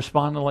 Did you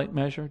respond in like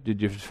measure? Did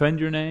you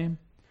defend your name?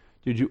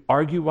 Did you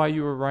argue why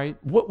you were right?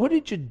 What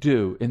did you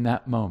do in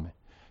that moment?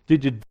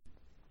 Did you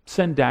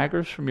send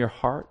daggers from your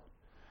heart?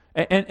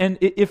 And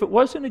if it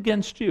wasn't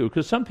against you,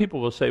 because some people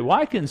will say, well,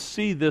 I can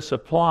see this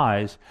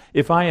applies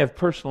if I have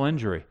personal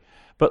injury.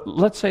 But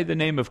let's say the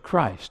name of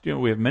Christ.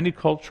 We have many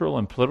cultural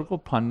and political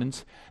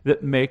pundits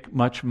that make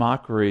much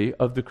mockery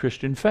of the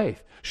Christian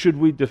faith. Should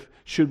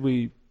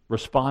we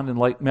respond in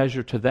like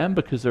measure to them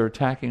because they're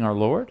attacking our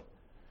Lord?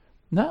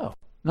 No,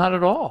 not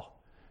at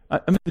all.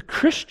 I mean, the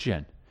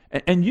Christian,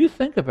 and you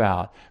think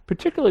about,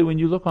 particularly when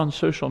you look on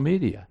social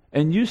media,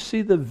 and you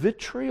see the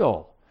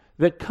vitriol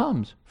that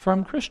comes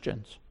from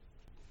Christians.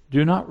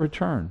 Do not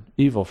return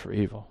evil for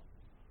evil.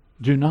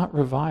 Do not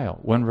revile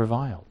when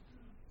reviled,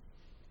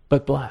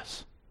 but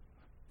bless.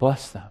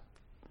 Bless them.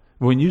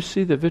 When you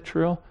see the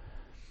vitriol,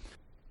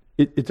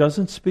 it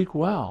doesn't speak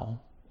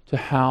well to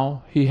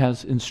how he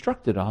has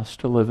instructed us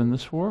to live in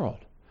this world.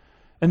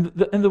 And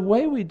the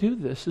way we do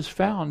this is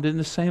found in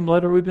the same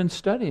letter we've been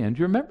studying. Do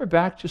you remember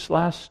back just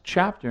last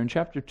chapter, in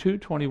chapter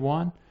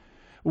 2:21,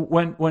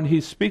 when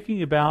he's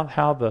speaking about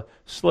how the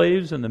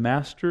slaves and the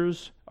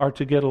masters are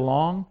to get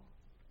along?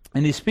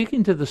 And he's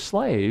speaking to the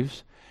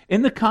slaves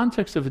in the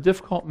context of a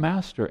difficult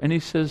master. And he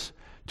says,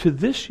 to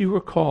this you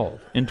were called,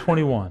 in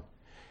 21.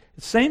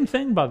 Same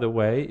thing, by the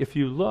way, if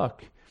you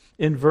look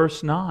in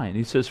verse 9.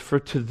 He says, for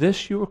to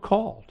this you were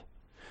called.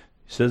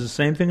 He says the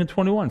same thing in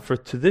 21. For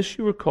to this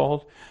you were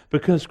called,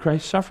 because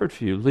Christ suffered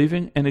for you,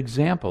 leaving an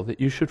example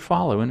that you should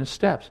follow in his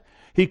steps.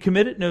 He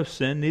committed no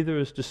sin, neither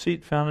is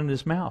deceit found in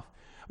his mouth.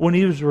 When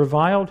he was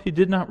reviled, he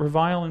did not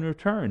revile in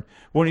return.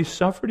 When he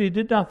suffered, he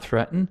did not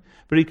threaten,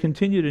 but he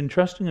continued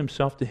entrusting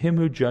himself to him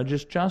who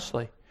judges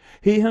justly.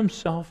 He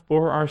himself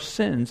bore our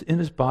sins in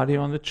his body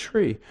on the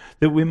tree,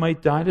 that we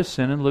might die to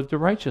sin and live to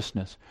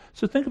righteousness.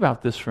 So think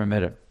about this for a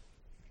minute.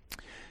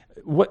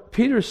 What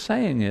Peter's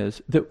saying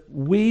is that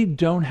we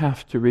don't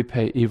have to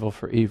repay evil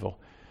for evil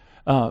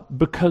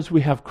because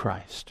we have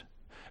Christ.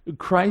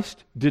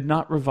 Christ did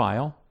not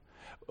revile.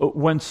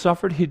 When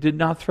suffered, he did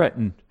not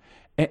threaten.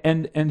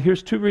 And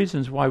here's two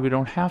reasons why we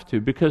don't have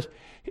to. Because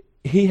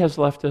he has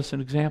left us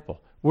an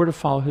example. We're to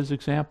follow his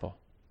example.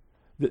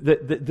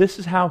 This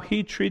is how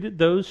he treated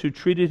those who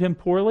treated him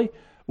poorly.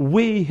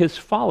 We, his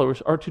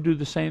followers, are to do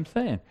the same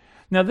thing.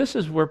 Now, this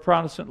is where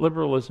Protestant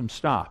liberalism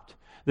stopped.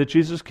 That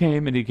Jesus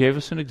came and he gave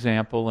us an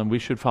example and we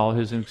should follow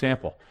his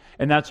example.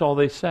 And that's all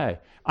they say.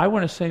 I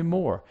want to say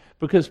more.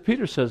 Because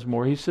Peter says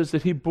more. He says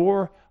that he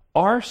bore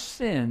our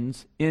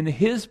sins in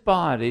his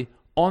body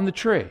on the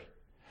tree,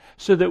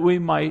 so that we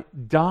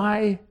might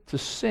die to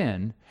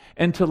sin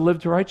and to live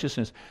to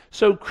righteousness.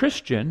 So,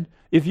 Christian,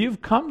 if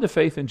you've come to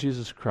faith in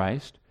Jesus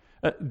Christ,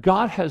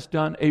 God has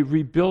done a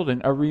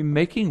rebuilding, a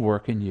remaking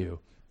work in you.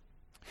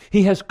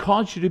 He has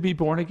caused you to be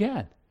born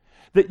again,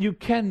 that you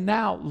can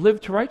now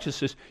live to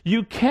righteousness.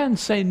 You can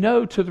say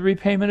no to the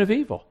repayment of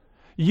evil.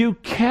 You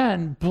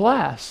can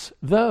bless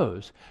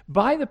those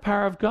by the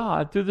power of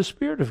God through the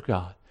Spirit of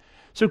God.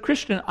 So,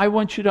 Christian, I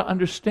want you to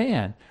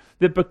understand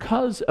that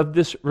because of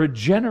this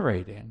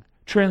regenerating,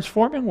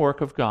 transforming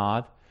work of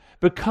God,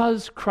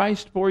 Because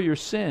Christ bore your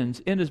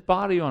sins in his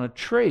body on a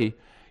tree,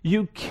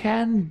 you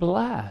can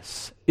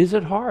bless. Is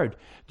it hard?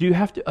 Do you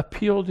have to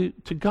appeal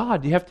to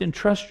God? Do you have to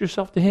entrust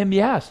yourself to him?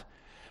 Yes.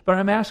 But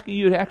I'm asking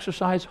you to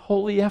exercise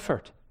holy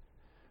effort,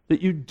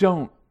 that you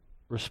don't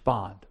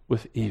respond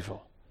with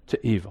evil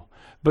to evil,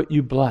 but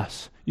you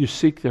bless, you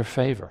seek their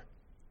favor.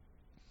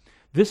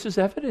 This is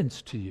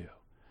evidence to you.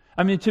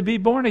 I mean, to be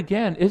born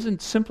again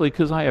isn't simply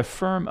because I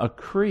affirm a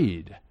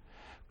creed,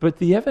 but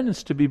the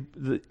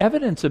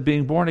evidence of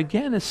being born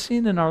again is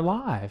seen in our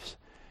lives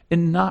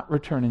in not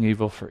returning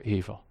evil for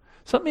evil.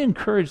 So let me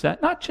encourage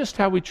that, not just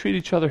how we treat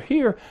each other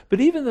here, but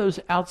even those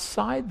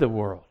outside the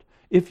world,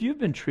 if you've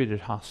been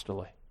treated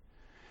hostilely.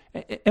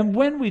 And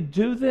when we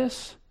do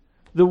this,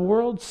 the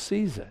world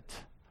sees it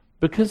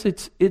because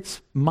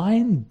it's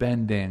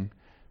mind-bending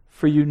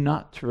for you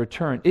not to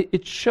return.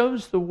 It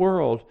shows the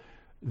world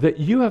that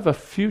you have a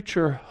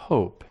future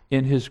hope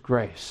in his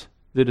grace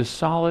that is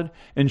solid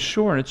and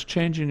sure, and it's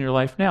changing your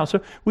life now.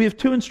 So we have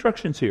two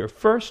instructions here.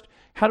 First,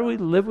 how do we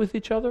live with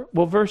each other?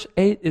 Well, verse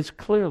 8 is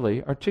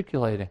clearly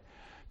articulating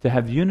to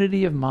have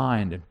unity of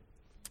mind and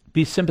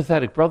be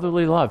sympathetic,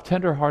 brotherly love,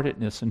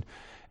 tenderheartedness,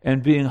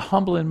 and being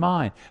humble in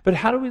mind. But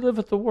how do we live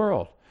with the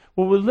world?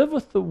 Well, we live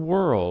with the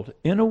world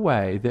in a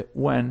way that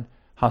when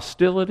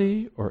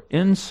hostility or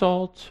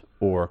insult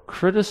or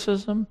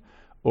criticism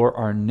or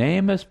our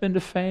name has been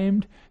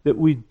defamed, that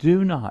we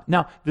do not.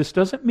 Now, this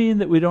doesn't mean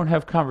that we don't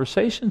have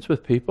conversations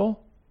with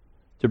people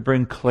to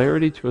bring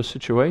clarity to a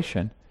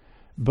situation,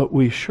 but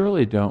we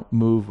surely don't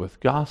move with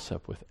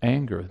gossip, with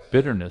anger, with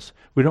bitterness.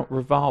 We don't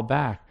revile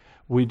back.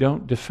 We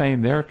don't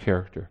defame their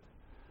character,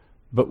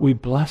 but we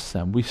bless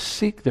them. We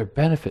seek their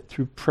benefit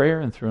through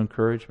prayer and through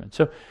encouragement.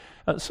 So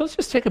let's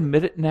just take a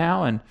minute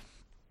now, and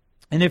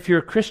if you're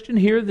a Christian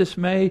here, this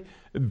may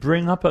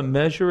bring up a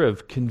measure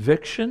of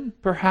conviction,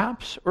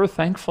 perhaps, or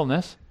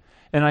thankfulness.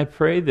 And I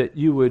pray that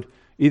you would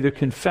either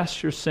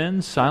confess your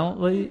sins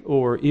silently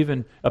or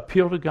even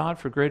appeal to God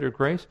for greater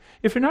grace.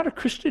 If you're not a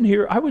Christian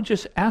here, I would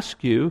just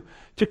ask you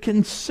to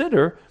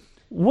consider,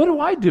 what do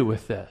I do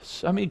with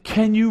this? I mean,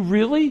 can you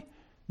really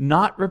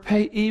not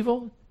repay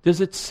evil?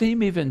 Does it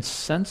seem even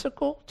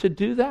sensical to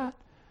do that?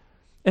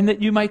 And that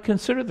you might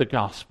consider the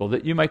gospel,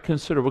 that you might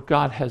consider what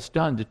God has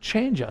done to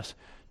change us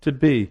to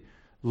be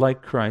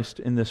like Christ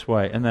in this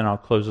way. And then I'll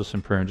close this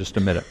in prayer in just a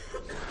minute.